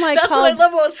there's one like That's called. what I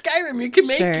love about Skyrim. You can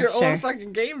make Sure, your sure. own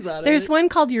fucking games out of There's it. one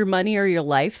called Your Money or Your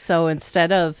Life. So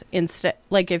instead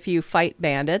like if you fight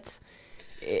bandits,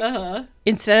 Uh-huh.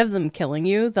 instead of them killing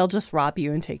you, they'll just rob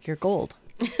you and take your gold.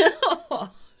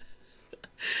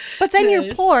 But then you're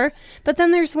Nice. poor. But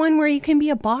then there's one where you can be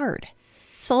a bard.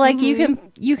 So like Mm-hmm.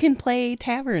 you can play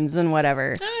taverns and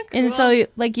whatever. Ah, And cool. so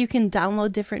like you can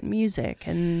download different music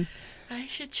and I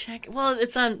should check. Well,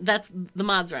 it's on. That's the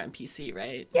mods are on PC,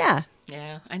 right? yeah.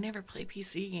 Yeah. I never play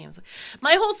PC games.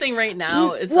 My whole thing right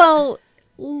now is Well,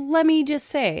 let me just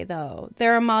say though,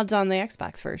 there are mods on the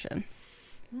Xbox version.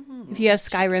 If you have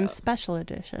Skyrim Special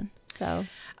Edition. So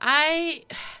my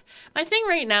thing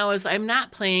right now is I'm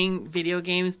not playing video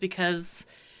games because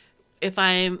if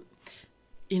I'm,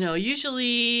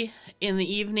 usually in the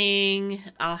evening,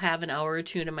 I'll have an hour or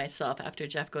two to myself after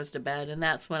Jeff goes to bed, and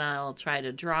that's when I'll try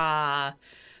to draw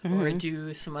or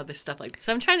do some other stuff like that.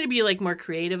 So I'm trying to be like more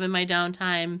creative in my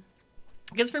downtime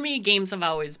because for me, games have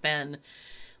always been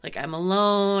like I'm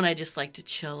alone, I just like to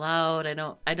chill out. I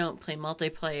don't play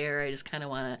multiplayer. I just kind of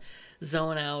want to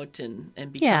zone out and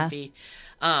be comfy.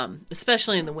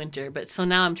 Especially in the winter. But so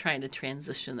now I'm trying to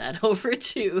transition that over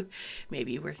to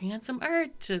maybe working on some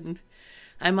art, and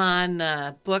I'm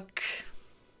on book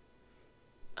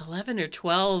 11 or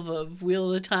 12 of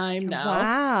Wheel of Time now.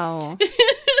 Wow.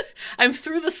 I'm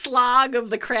through the slog of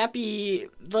the crappy,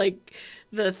 like,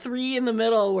 the 3 in the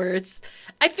middle where it's...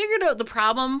 I figured out the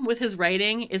problem with his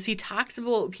writing is he talks about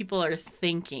what people are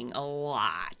thinking a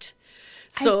lot.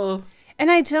 So...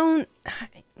 I don't...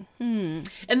 And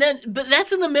then, but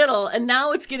that's in the middle, and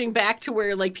now it's getting back to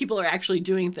where, like, people are actually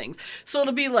doing things. So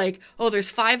it'll be like, oh, there's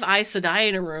 5 Aes Sedai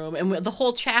in a room, and the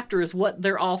whole chapter is what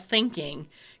they're all thinking,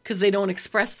 because they don't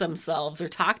express themselves or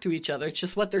talk to each other. It's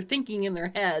just what they're thinking in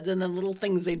their heads, and then little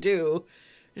things they do.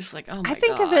 Just like, oh my God. I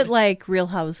think of it like Real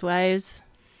Housewives.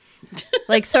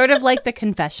 Like, sort of like the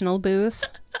confessional booth.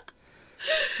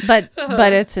 But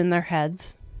it's in their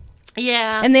heads.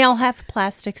 Yeah. And they all have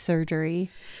plastic surgery.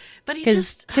 But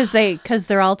he's because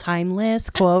they're all timeless,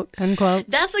 quote unquote.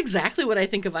 That's exactly what I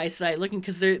think of Aes Sedai looking,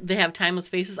 because they have timeless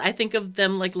faces. I think of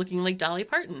them like looking like Dolly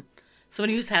Parton,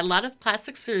 somebody who's had a lot of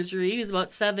plastic surgery. He's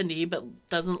about 70, but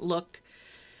doesn't look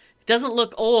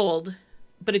old.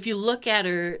 But if you look at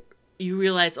her, you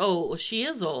realize, oh, well, she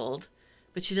is old,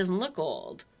 but she doesn't look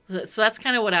old. So that's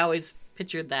kind of what I always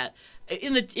pictured that.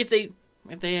 If they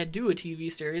do a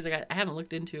TV series, like I haven't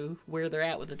looked into where they're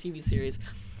at with the TV series.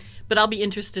 But I'll be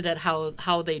interested at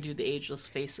how they do the ageless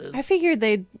faces. I figured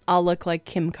they'd all look like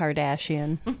Kim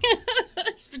Kardashian.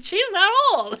 But she's not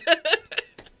old.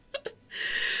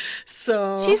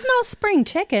 So she's no spring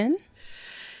chicken.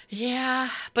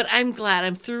 Yeah, but I'm glad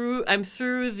I'm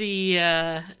through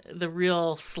the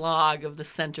real slog of the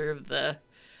center of the.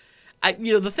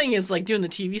 The thing is, like, doing the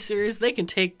TV series, they can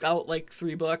take out like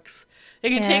 3 books. They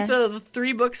can take the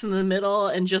 3 books in the middle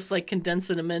and just like condense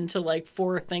them into like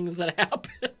 4 things that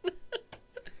happen.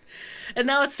 And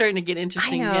now it's starting to get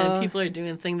interesting again. People are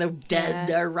doing things. The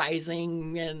dead are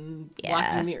rising and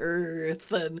walking the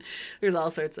earth, and there's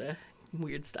all sorts of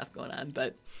weird stuff going on.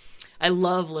 But I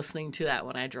love listening to that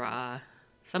when I draw.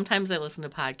 Sometimes I listen to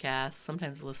podcasts.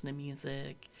 Sometimes I listen to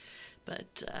music.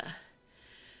 But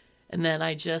and then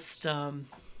I just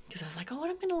because I was like, oh, what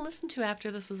am I going to listen to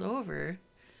after this is over?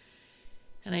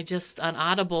 And I just, on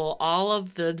Audible, all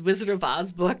of the Wizard of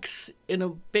Oz books in a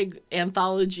big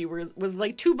anthology was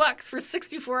like $2 for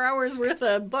 64 hours worth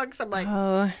of books. I'm like, I'm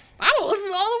going to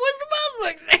listen to all the Wizard of Oz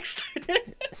books next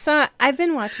time. So I've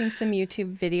been watching some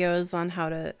YouTube videos on how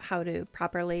to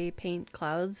properly paint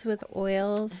clouds with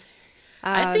oils.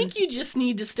 I think you just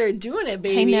need to start doing it,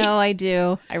 baby. I know, I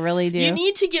do. I really do. You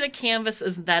need to get a canvas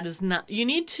you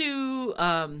need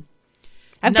to...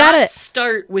 I've got to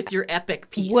start with your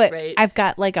epic piece, right? I've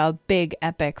got like a big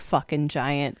epic fucking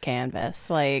giant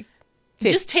canvas, like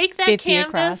just take that canvas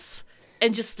across,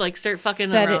 and just like start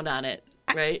fucking around on it,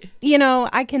 right?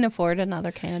 I can afford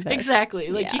another canvas.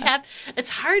 Exactly. Like you have. It's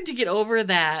hard to get over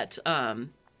that. And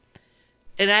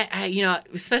I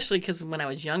especially because when I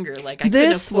was younger, like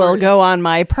this will go on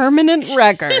my permanent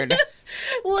record.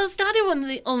 Well, it's not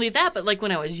even only that, but like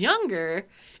when I was younger.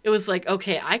 It was like,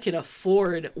 okay, I can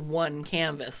afford one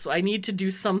canvas, so I need to do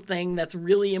something that's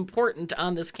really important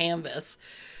on this canvas.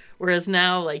 Whereas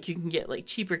now, like, you can get like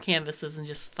cheaper canvases and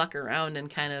just fuck around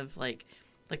and kind of like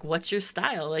what's your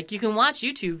style? Like, you can watch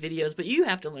YouTube videos, but you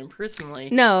have to learn personally.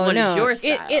 What is your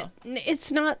style?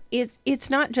 It's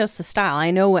not just the style. I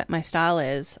know what my style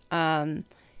is.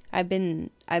 I've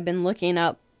been looking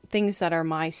up things that are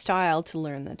my style to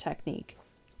learn the technique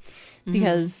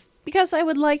because I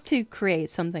would like to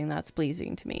create something that's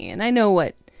pleasing to me. And I know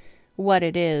what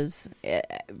it is.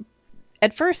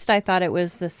 At first, I thought it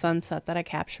was the sunset that I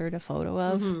captured a photo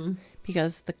of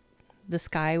because the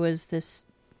sky was this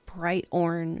bright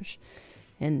orange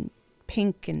and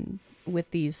pink and with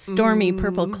these stormy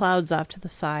purple clouds off to the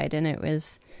side. And it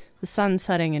was the sun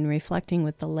setting and reflecting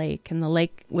with the lake. And the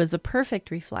lake was a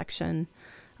perfect reflection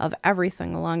of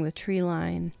everything along the tree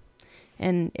line.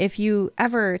 And if you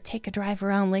ever take a drive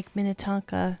around Lake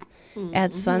Minnetonka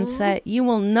at sunset, you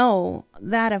will know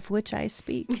that of which I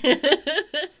speak.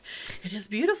 It is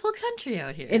beautiful country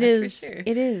out here. It is. For sure.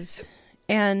 It is.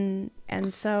 And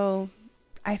so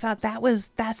I thought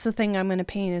that's the thing I'm going to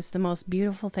paint is the most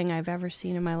beautiful thing I've ever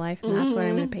seen in my life, and that's what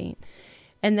I'm going to paint.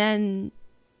 And then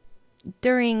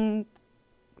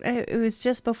it was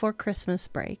just before Christmas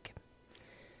break,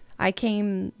 I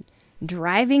came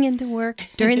driving into work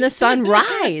during the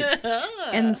sunrise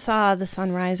and saw the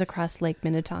sunrise across Lake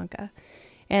Minnetonka.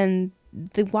 And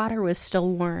the water was still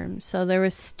warm, so there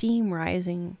was steam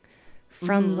rising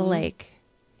from the lake.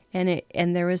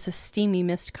 and there was a steamy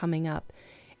mist coming up,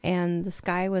 and the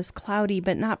sky was cloudy,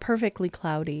 but not perfectly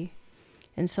cloudy.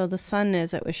 And so the sun,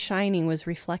 as it was shining, was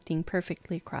reflecting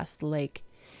perfectly across the lake.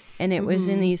 And it was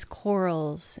in these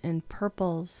corals and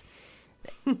purples.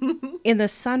 In the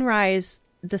sunrise,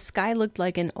 the sky looked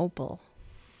like an opal.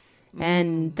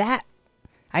 And that,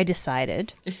 I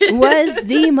decided, was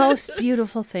the most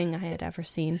beautiful thing I had ever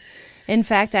seen. In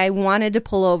fact, I wanted to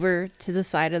pull over to the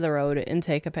side of the road and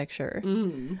take a picture.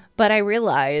 But I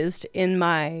realized in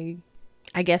my,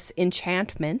 I guess,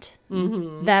 enchantment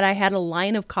that I had a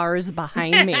line of cars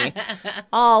behind me,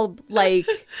 all like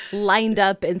lined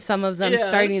up, and some of them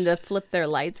starting to flip their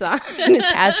lights on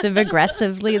passive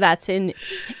aggressively. That's in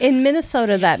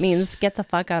Minnesota. That means get the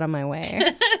fuck out of my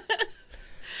way.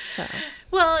 So.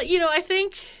 Well, I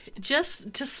think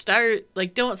just to start,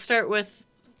 like, don't start with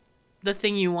the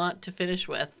thing you want to finish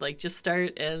with. Like, just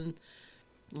start and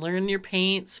learn your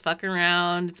paints, fuck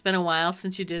around. It's been a while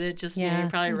since you did it. Just you're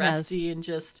probably rusty, and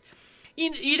just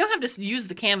you don't have to use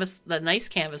the canvas, the nice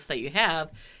canvas that you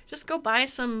have. Just go buy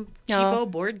some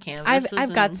cheapo board canvases.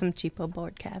 I've got some cheapo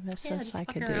board canvases. Yeah, just I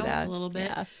fuck could do around that a little bit.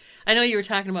 Yeah. I know you were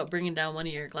talking about bringing down one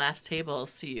of your glass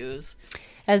tables to use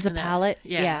as a palette.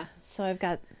 Yeah. So I've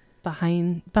got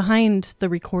behind the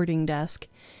recording desk.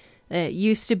 It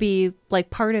used to be like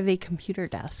part of a computer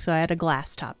desk, so I had a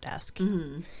glass top desk.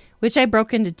 Which I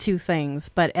broke into two things,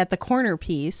 but at the corner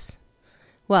piece,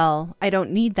 well, I don't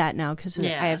need that now because I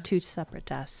have two separate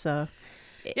desks. So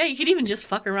yeah, you could even just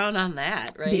fuck around on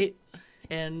that, right?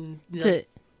 And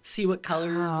see what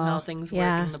colors and how things work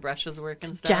and the brushes work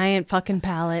and stuff. Giant fucking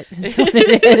palette is what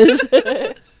it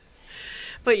is.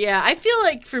 But yeah, I feel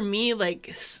like for me,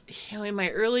 like, in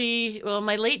my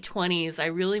my late 20s, I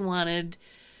really wanted,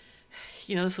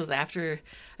 this was after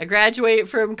I graduate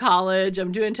from college,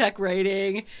 I'm doing tech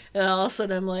writing, and all of a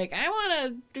sudden I'm like, I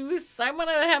want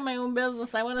to have my own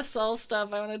business, I want to sell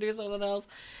stuff, I want to do something else.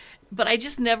 But I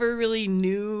just never really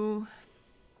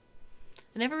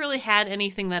I never really had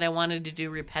anything that I wanted to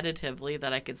do repetitively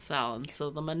that I could sell. And so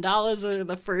the mandalas are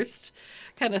the first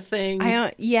kind of thing.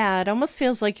 It almost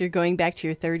feels like you're going back to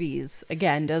your 30s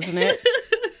again, doesn't it?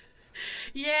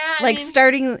 Yeah.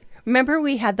 Starting... Remember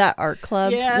we had that art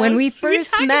club when we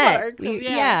first met?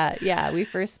 We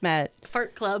first met.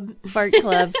 Fart club.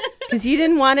 Because you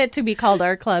didn't want it to be called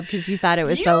art club because you thought it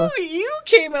was You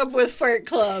came up with fart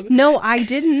club. No, I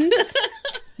didn't.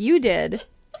 You did.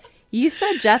 You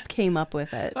said Jeff came up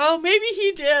with it. Oh, maybe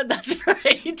he did. That's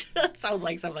right. That sounds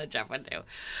like something that Jeff would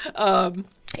do.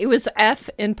 It was F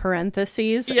in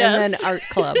parentheses and then art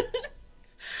club.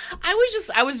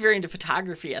 I was very into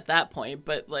photography at that point,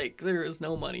 but like there was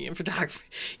no money in photography.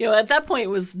 At that point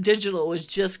digital was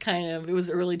just kind of, it was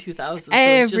early 2000s. So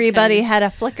everybody had a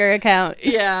Flickr account.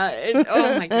 Yeah. And,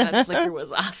 oh my God, Flickr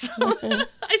was awesome.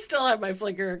 I still have my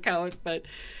Flickr account, but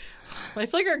my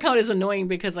Flickr account is annoying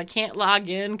because I can't log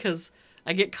in because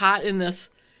I get caught in this,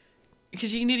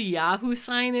 because you need a Yahoo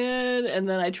sign in, and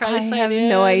then I try to sign in. I have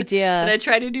no idea. And I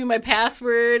try to do my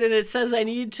password, and it says I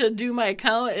need to do my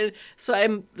account, and so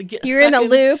You're in a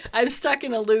loop. I'm stuck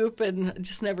in a loop, and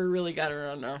just never really got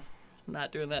around to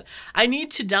not doing that. I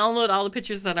need to download all the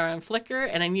pictures that are on Flickr,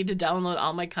 and I need to download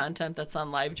all my content that's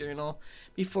on LiveJournal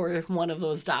before one of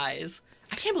those dies.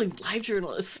 I can't believe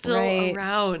LiveJournal is still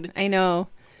around. I know.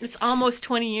 It's almost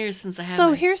 20 years since I had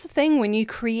So here's the thing. When you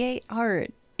create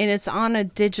art, and it's on a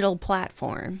digital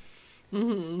platform,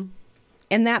 and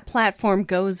that platform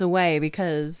goes away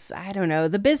because, I don't know,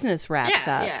 the business wraps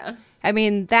up. Yeah. I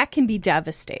mean, that can be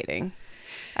devastating.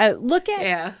 Look at...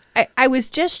 Yeah. I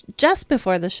was just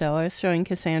before the show, I was showing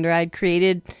Cassandra, I'd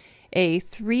created a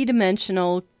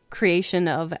 3-dimensional creation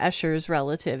of Escher's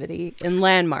relativity in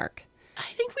Landmark. I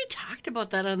think we talked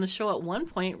about that on the show at one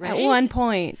point, right? At one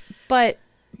point. But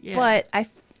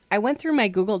I went through my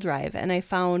Google Drive, and I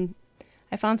found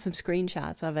some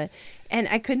screenshots of it, and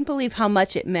I couldn't believe how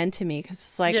much it meant to me, because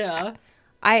it's like,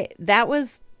 that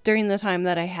was during the time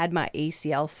that I had my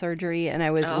ACL surgery and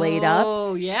I was laid up.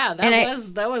 Oh yeah, that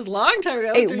was a long time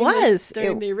ago. It was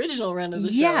during the original run of the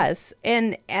show. Yes,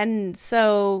 and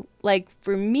so like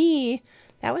for me,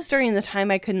 that was during the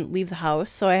time I couldn't leave the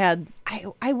house, so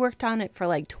I worked on it for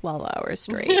like 12 hours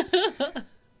straight,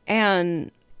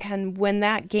 and when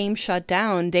that game shut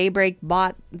down, Daybreak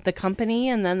bought the company,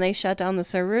 and then they shut down the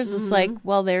servers. It's like,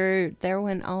 well, there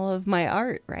went all of my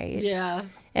art, right? Yeah.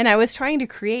 And I was trying to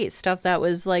create stuff that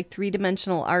was like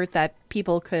 3-dimensional art that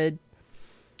people could,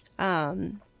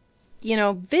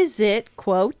 visit,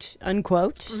 quote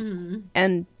unquote,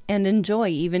 and enjoy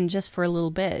even just for a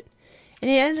little bit. And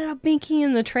it ended up making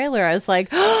in the trailer. I was like,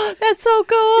 oh, that's so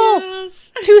cool.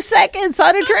 Yes. 2 seconds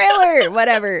on a trailer,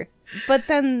 whatever. but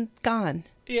then gone.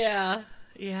 Yeah.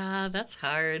 Yeah, that's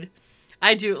hard.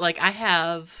 I do, like, I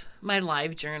have my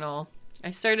live journal.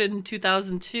 I started in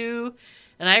 2002,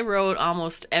 and I wrote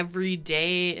almost every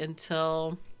day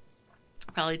until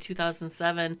probably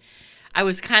 2007. I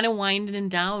was kind of winding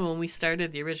down when we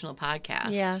started the original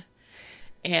podcast. Yeah.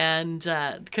 And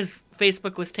because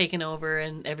Facebook was taking over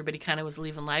and everybody kind of was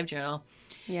leaving LiveJournal.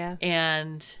 Yeah.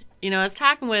 And, I was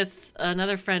talking with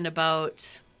another friend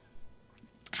about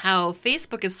how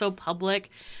Facebook is so public,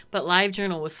 but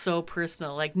LiveJournal was so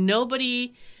personal. Like,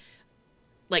 nobody,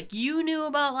 like, you knew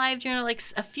about LiveJournal. Like,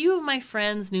 a few of my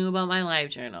friends knew about my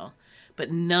LiveJournal, but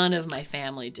none of my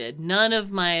family did. None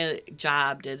of my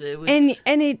job did. It was,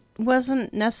 and it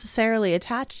wasn't necessarily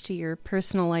attached to your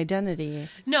personal identity.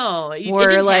 no, it Or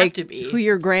didn't like have to be. who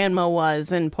your grandma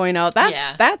was and point out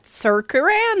that's her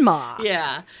grandma.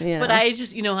 Yeah. You But know? I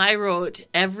just, I wrote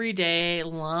every day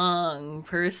long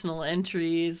personal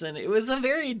entries, and it was a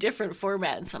very different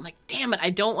format. And so I'm like, damn it,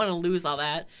 I don't want to lose all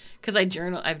that, because I've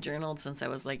journaled since I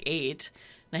was like 8,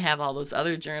 and I have all those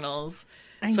other journals.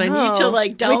 So I need to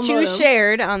like download which you them.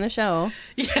 shared on the show.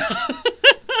 Yeah.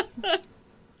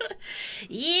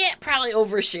 Yeah, probably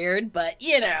overshared, but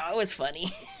it was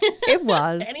funny. It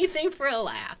was. Anything for a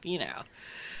laugh,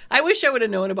 I wish I would have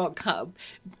known about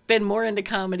been more into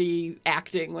comedy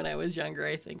acting when I was younger.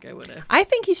 I think I would have. I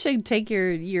think you should take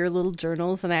your little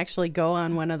journals and actually go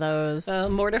on one of those.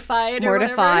 Mortified.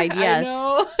 Mortified, yes. I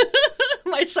know.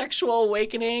 My sexual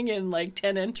awakening in like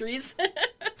 10 entries.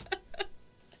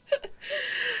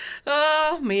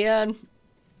 Oh man.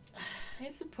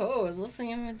 I suppose. Let's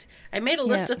see. I made a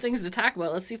list of things to talk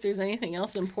about. Let's see if there's anything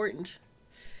else important.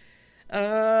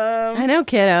 I know,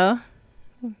 kiddo.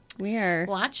 We are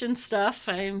watching stuff.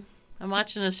 I'm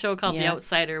watching a show called The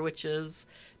Outsider, which is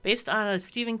based on a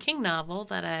Stephen King novel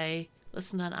that I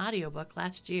listened on audiobook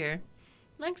last year.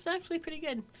 It's actually pretty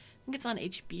good. I think it's on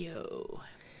HBO.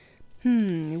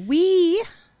 We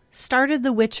started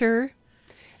The Witcher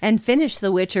and finished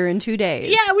The Witcher in 2 days.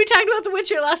 Yeah, we talked about The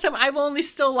Witcher last time. I've only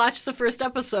still watched the first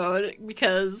episode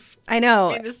because I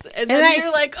know. And then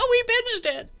you're like, oh, we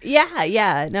binged it.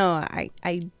 Yeah. No,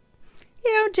 I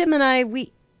Jim and I,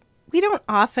 we don't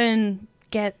often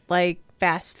get like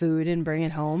fast food and bring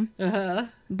it home. Uh-huh.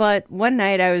 But one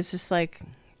night I was just like,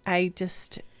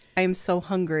 I'm so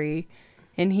hungry.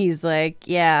 And he's like,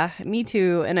 yeah, me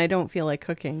too. And I don't feel like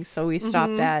cooking. So we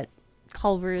stopped at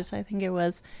Culver's, I think it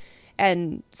was.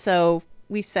 And so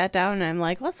we sat down and I'm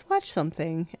like, let's watch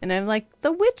something. And I'm like,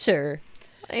 The Witcher.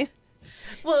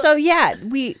 So yeah,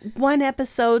 one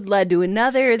episode led to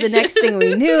another. The next thing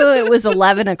we knew, it was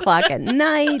 11 o'clock at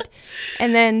night.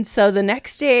 And then so the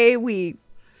next day we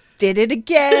did it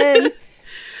again.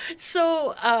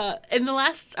 So in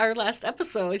our last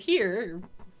episode here,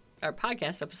 our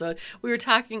podcast episode,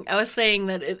 I was saying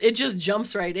that it just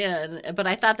jumps right in, but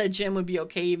I thought that Jim would be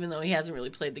okay even though he hasn't really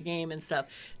played the game and stuff.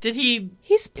 Did he?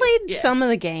 He's played some of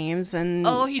the games and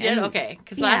oh, he did? Okay.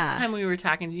 Because last time we were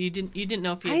talking, you didn't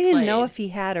know if he had I didn't know if he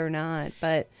had or not,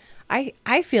 but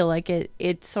I feel like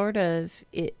it sort of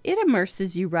it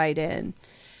immerses you right in.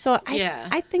 So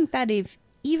I think that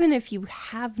even if you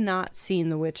have not seen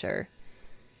The Witcher,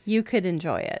 you could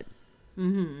enjoy it.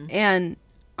 Mm-hmm. And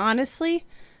honestly,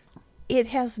 it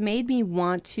has made me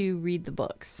want to read the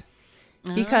books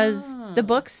because the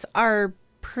books are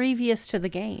previous to the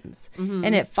games,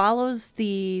 and it follows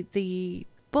the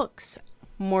books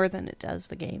more than it does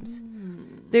the games.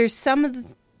 There's some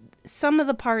of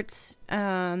the parts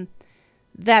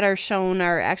that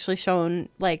are actually shown,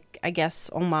 like, I guess,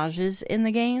 homages in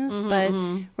the games, but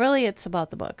really it's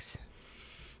about the books.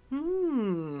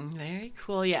 Very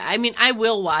cool. Yeah, I mean, I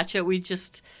will watch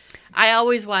it. I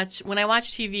always watch, when I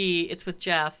watch TV, it's with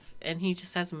Jeff, and he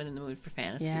just hasn't been in the mood for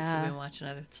fantasy, so we've been watching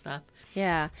other stuff.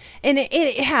 Yeah. And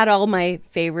it had all my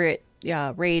favorite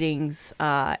ratings,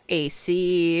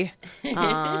 AC,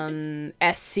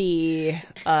 SC,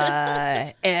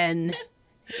 N.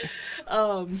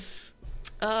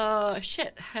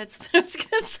 Shit. I was going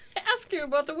to ask you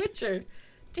about The Witcher.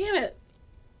 Damn it.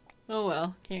 Oh,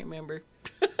 well. Can't remember.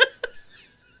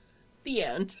 The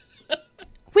end.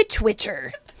 Which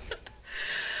Witcher?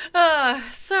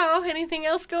 So, anything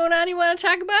else going on you want to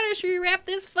talk about, or should we wrap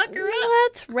this fucker up?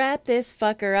 Let's wrap this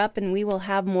fucker up, and we will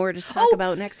have more to talk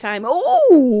about next time.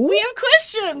 Oh! We have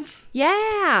questions!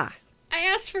 Yeah! I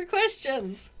asked for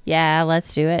questions. Yeah,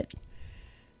 let's do it.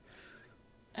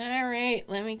 All right,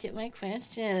 let me get my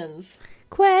questions.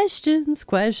 Questions,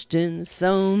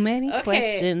 so many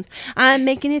questions. I'm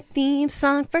making a theme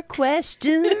song for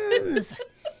questions.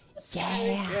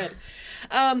 Yeah. Good.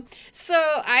 So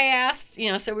I asked,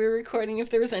 so we were recording if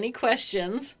there was any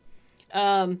questions.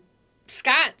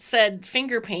 Scott said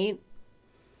finger paint.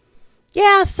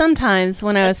 Yeah, sometimes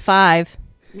when I was 5.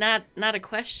 Not a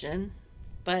question,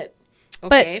 but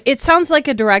But okay. it sounds like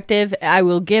a directive. I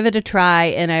will give it a try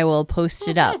and I will post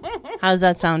it up. How does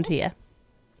that sound to you?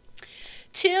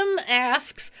 Tim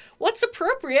asks, what's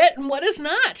appropriate and what is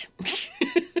not?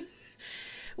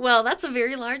 Well, that's a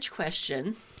very large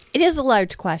question. It is a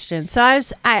large question, so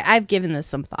I've given this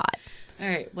some thought. All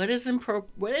right, what is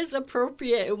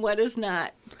appropriate and what is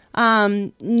not?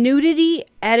 Nudity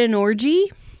at an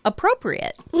orgy,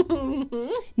 appropriate.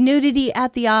 Nudity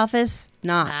at the office,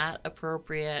 Not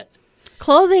appropriate.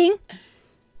 Clothing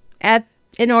at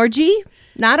an orgy,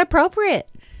 not appropriate.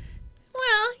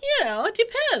 Well, it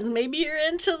depends. Maybe you're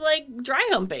into, like, dry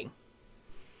humping.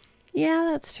 Yeah,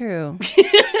 that's true.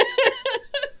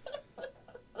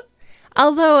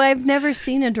 Although I've never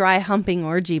seen a dry humping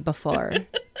orgy before.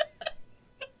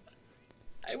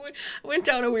 I went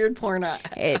down a weird porn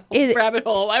It- rabbit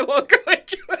hole. I won't go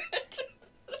into it.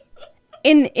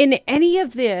 In any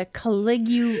of the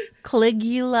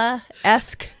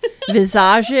Caligula-esque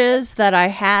visages that I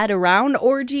had around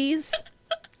orgies,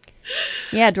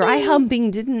 yeah, dry humping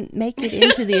didn't make it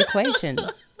into the equation.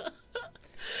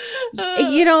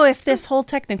 You know, if this whole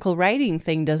technical writing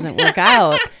thing doesn't work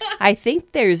out, I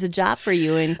think there's a job for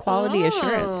you in quality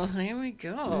assurance. There we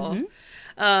go.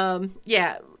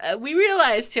 We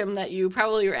realized, Tim, that you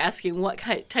probably were asking what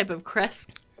type of questions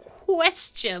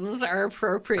are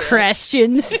appropriate.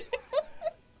 Questions.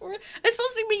 I'm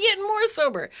supposed to be getting more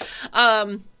sober.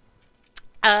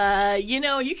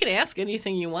 You can ask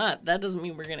anything you want. That doesn't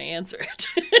mean we're going to answer it.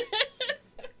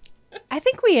 I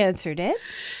think we answered it.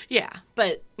 Yeah,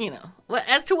 but,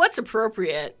 as to what's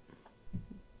appropriate,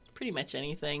 pretty much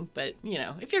anything. But,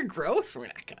 if you're gross, we're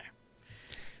not going to.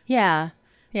 Yeah.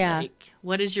 Yeah. Like,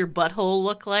 what does your butthole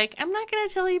look like? I'm not going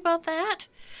to tell you about that.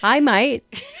 I might.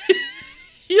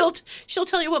 She'll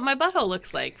tell you what my butthole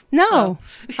looks like. No.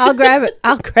 So. I'll grab it.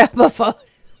 I'll grab a photo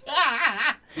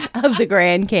of the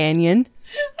Grand Canyon.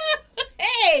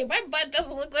 Hey, my butt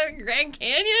doesn't look like a Grand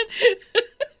Canyon.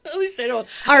 At least I don't.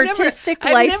 Artistic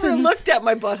I've license. never looked at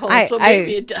my butthole, so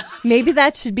maybe it does. Maybe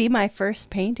that should be my first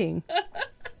painting.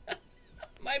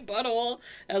 My butthole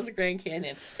as a Grand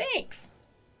Canyon. Thanks.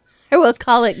 I will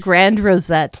call it Grand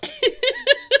Rosette.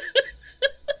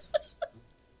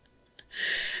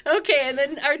 Okay, and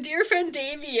then our dear friend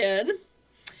Davian,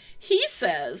 he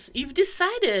says, you've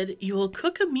decided you will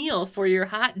cook a meal for your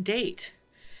hot date.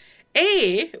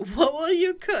 A, what will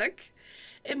you cook?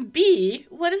 And B,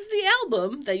 what is the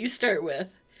album that you start with?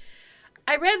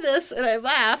 I read this and I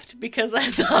laughed because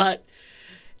I thought,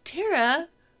 Tara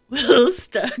will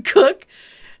cook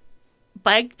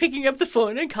by picking up the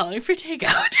phone and calling for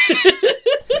takeout.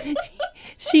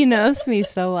 She knows me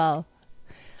so well.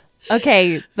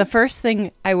 Okay, the first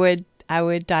thing I would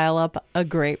dial up a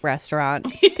great restaurant.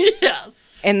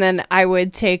 Yes. And then I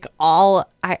would take all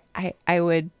I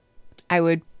would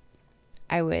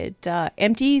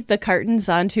empty the cartons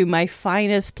onto my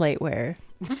finest plateware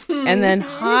and then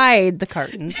hide the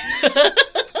cartons.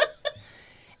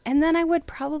 And then I would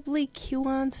probably cue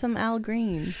on some Al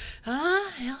Green.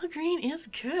 Al Green is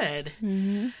good.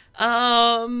 Mm-hmm.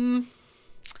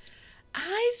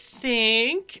 I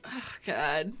think, oh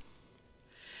God,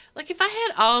 like if I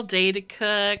had all day to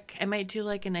cook, I might do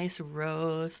like a nice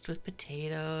roast with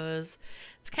potatoes.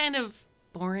 It's kind of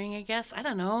boring, I guess. I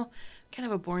don't know. Kind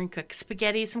of a boring cook.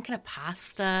 Spaghetti, some kind of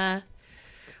pasta.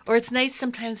 Or it's nice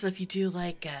sometimes if you do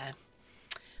like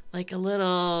a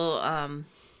little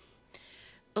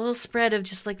spread of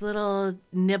just like little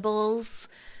nibbles,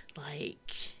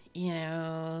 like,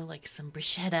 like some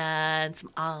bruschetta and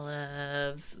some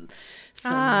olives.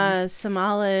 Some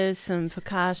olives, some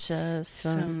focaccia,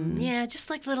 just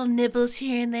like little nibbles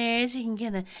here and there, so you can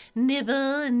kind of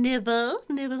nibble and nibble,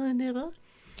 nibble and nibble.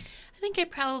 I think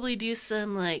I'd probably do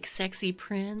some like sexy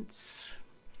Prince.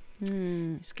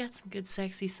 He's got some good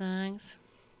sexy songs.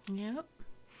 Yep.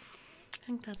 I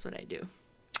think that's what I do.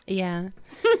 Yeah.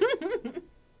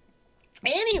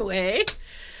 Anyway,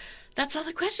 that's all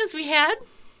the questions we had.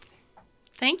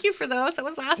 Thank you for those. That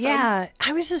was awesome. Yeah.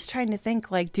 I was just trying to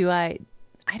think, like, I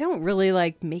don't really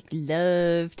like make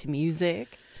love to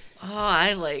music. Oh,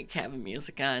 I like having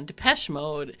music on. Depeche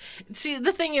Mode. See,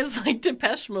 the thing is, like,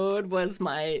 Depeche Mode was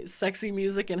my sexy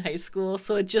music in high school,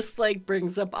 so it just, like,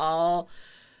 brings up all,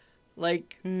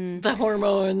 like, the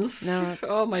hormones. No.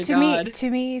 Oh, my God. To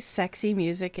me, sexy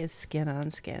music is skin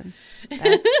on skin.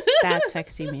 That's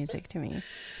sexy music to me.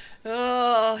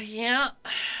 Oh, yeah.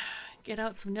 Get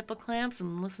out some nipple clamps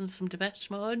and listen to some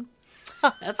Depeche Mode.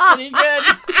 That's pretty good.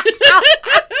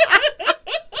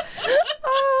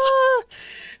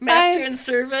 Master and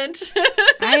servant.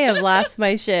 I have lost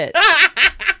my shit.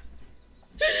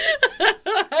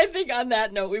 I think on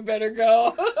that note, we better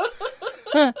go.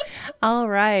 All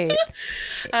right.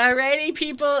 Alrighty,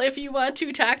 people. If you want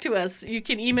to talk to us, you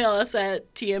can email us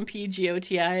at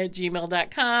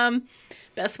tmpgoti@gmail.com.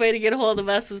 Best way to get a hold of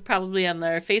us is probably on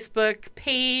their Facebook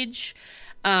page,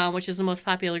 which is the most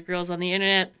popular girls on the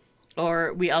internet.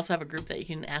 Or we also have a group that you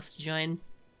can ask to join.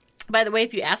 By the way,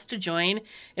 if you ask to join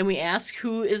and we ask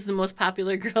who is the most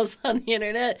popular girls on the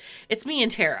internet, it's me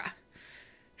and Tara.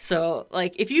 So,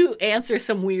 like, if you answer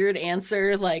some weird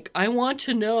answer, like, I want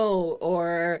to know,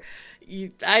 or,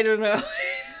 I don't know.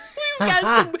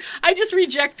 I just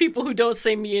reject people who don't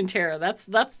say me and Tara.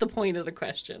 That's the point of the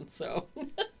question, so.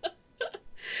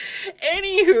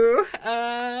 Anywho,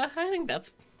 I think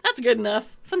that's good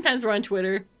enough. Sometimes we're on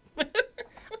Twitter.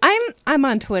 I'm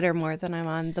on Twitter more than I'm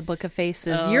on the Book of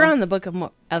Faces. Oh. You're on the Book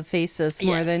of Faces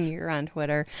more Yes. than you're on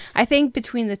Twitter. I think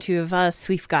between the two of us,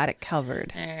 we've got it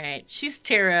covered. All right. She's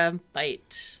Tara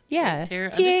Byte. Yeah. Tara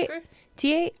T-A-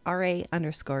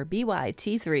 underscore?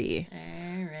 TARA_BYT3.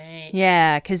 All right.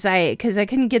 Yeah, because I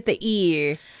couldn't get the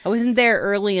E. I wasn't there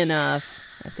early enough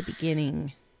at the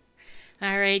beginning.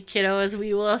 All right, kiddos.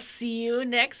 We will see you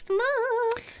next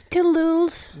month.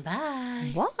 Toodaloos.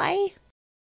 Bye. Bye.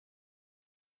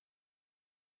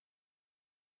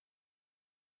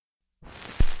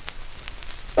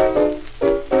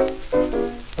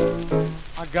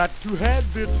 I got to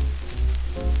have it.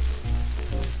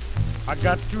 I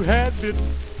got to have it.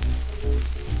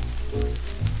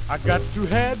 I got to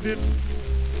have it.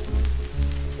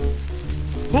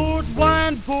 Port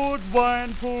wine, port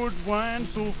wine, port wine,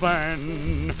 so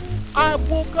fine. I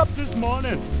woke up this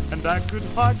morning and I could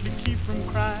hardly keep from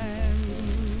crying.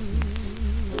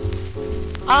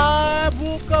 I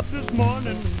woke up this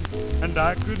morning and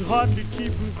I could hardly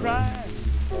keep from crying.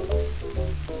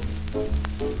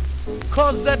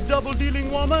 'Cause that double-dealing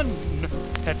woman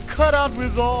had cut out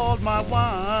with all my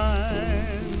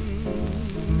wine.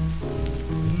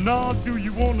 Now, do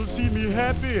you want to see me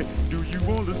happy? Do you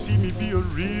want to see me be a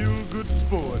real good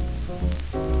sport?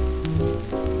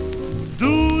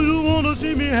 Do you want to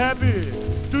see me happy?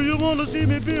 Do you want to see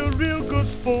me be a real good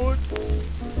sport?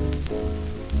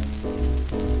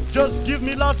 Just give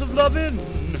me lots of loving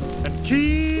and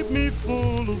keep me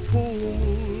full of port.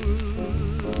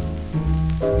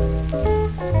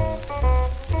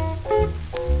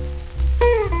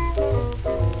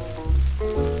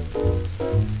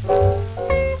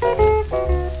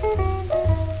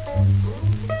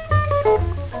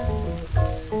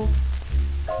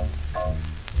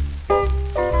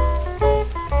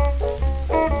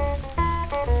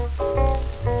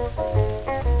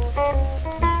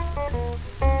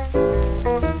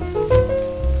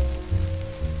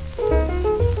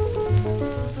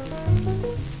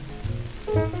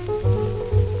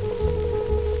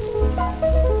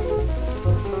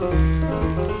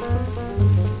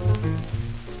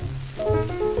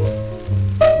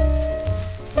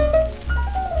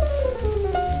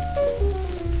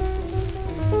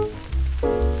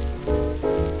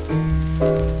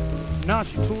 Now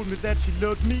she told me that she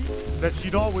loved me, that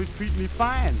she'd always treat me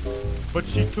fine. But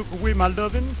she took away my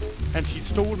loving, and she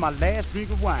stole my last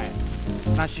drink of wine.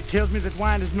 Now she tells me that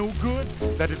wine is no good,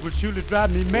 that it will surely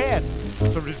drive me mad.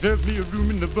 So reserve me a room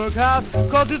in the bunkhouse,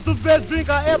 'cause it's the best drink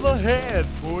I ever had.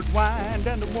 Port wine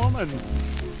and a woman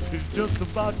is just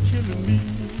about killing me.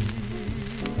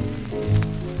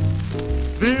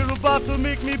 They're about to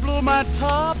make me blow my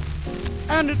top,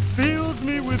 and it fills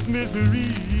me with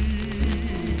misery.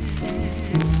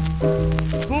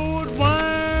 Port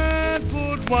wine,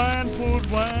 port wine, port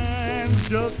wine,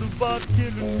 just about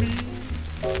killing me.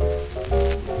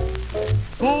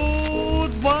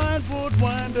 Port wine,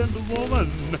 and the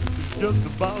woman is just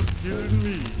about killing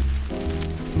me.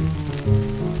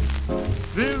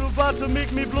 They're about to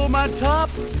make me blow my top,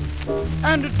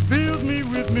 and it fills me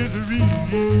with misery.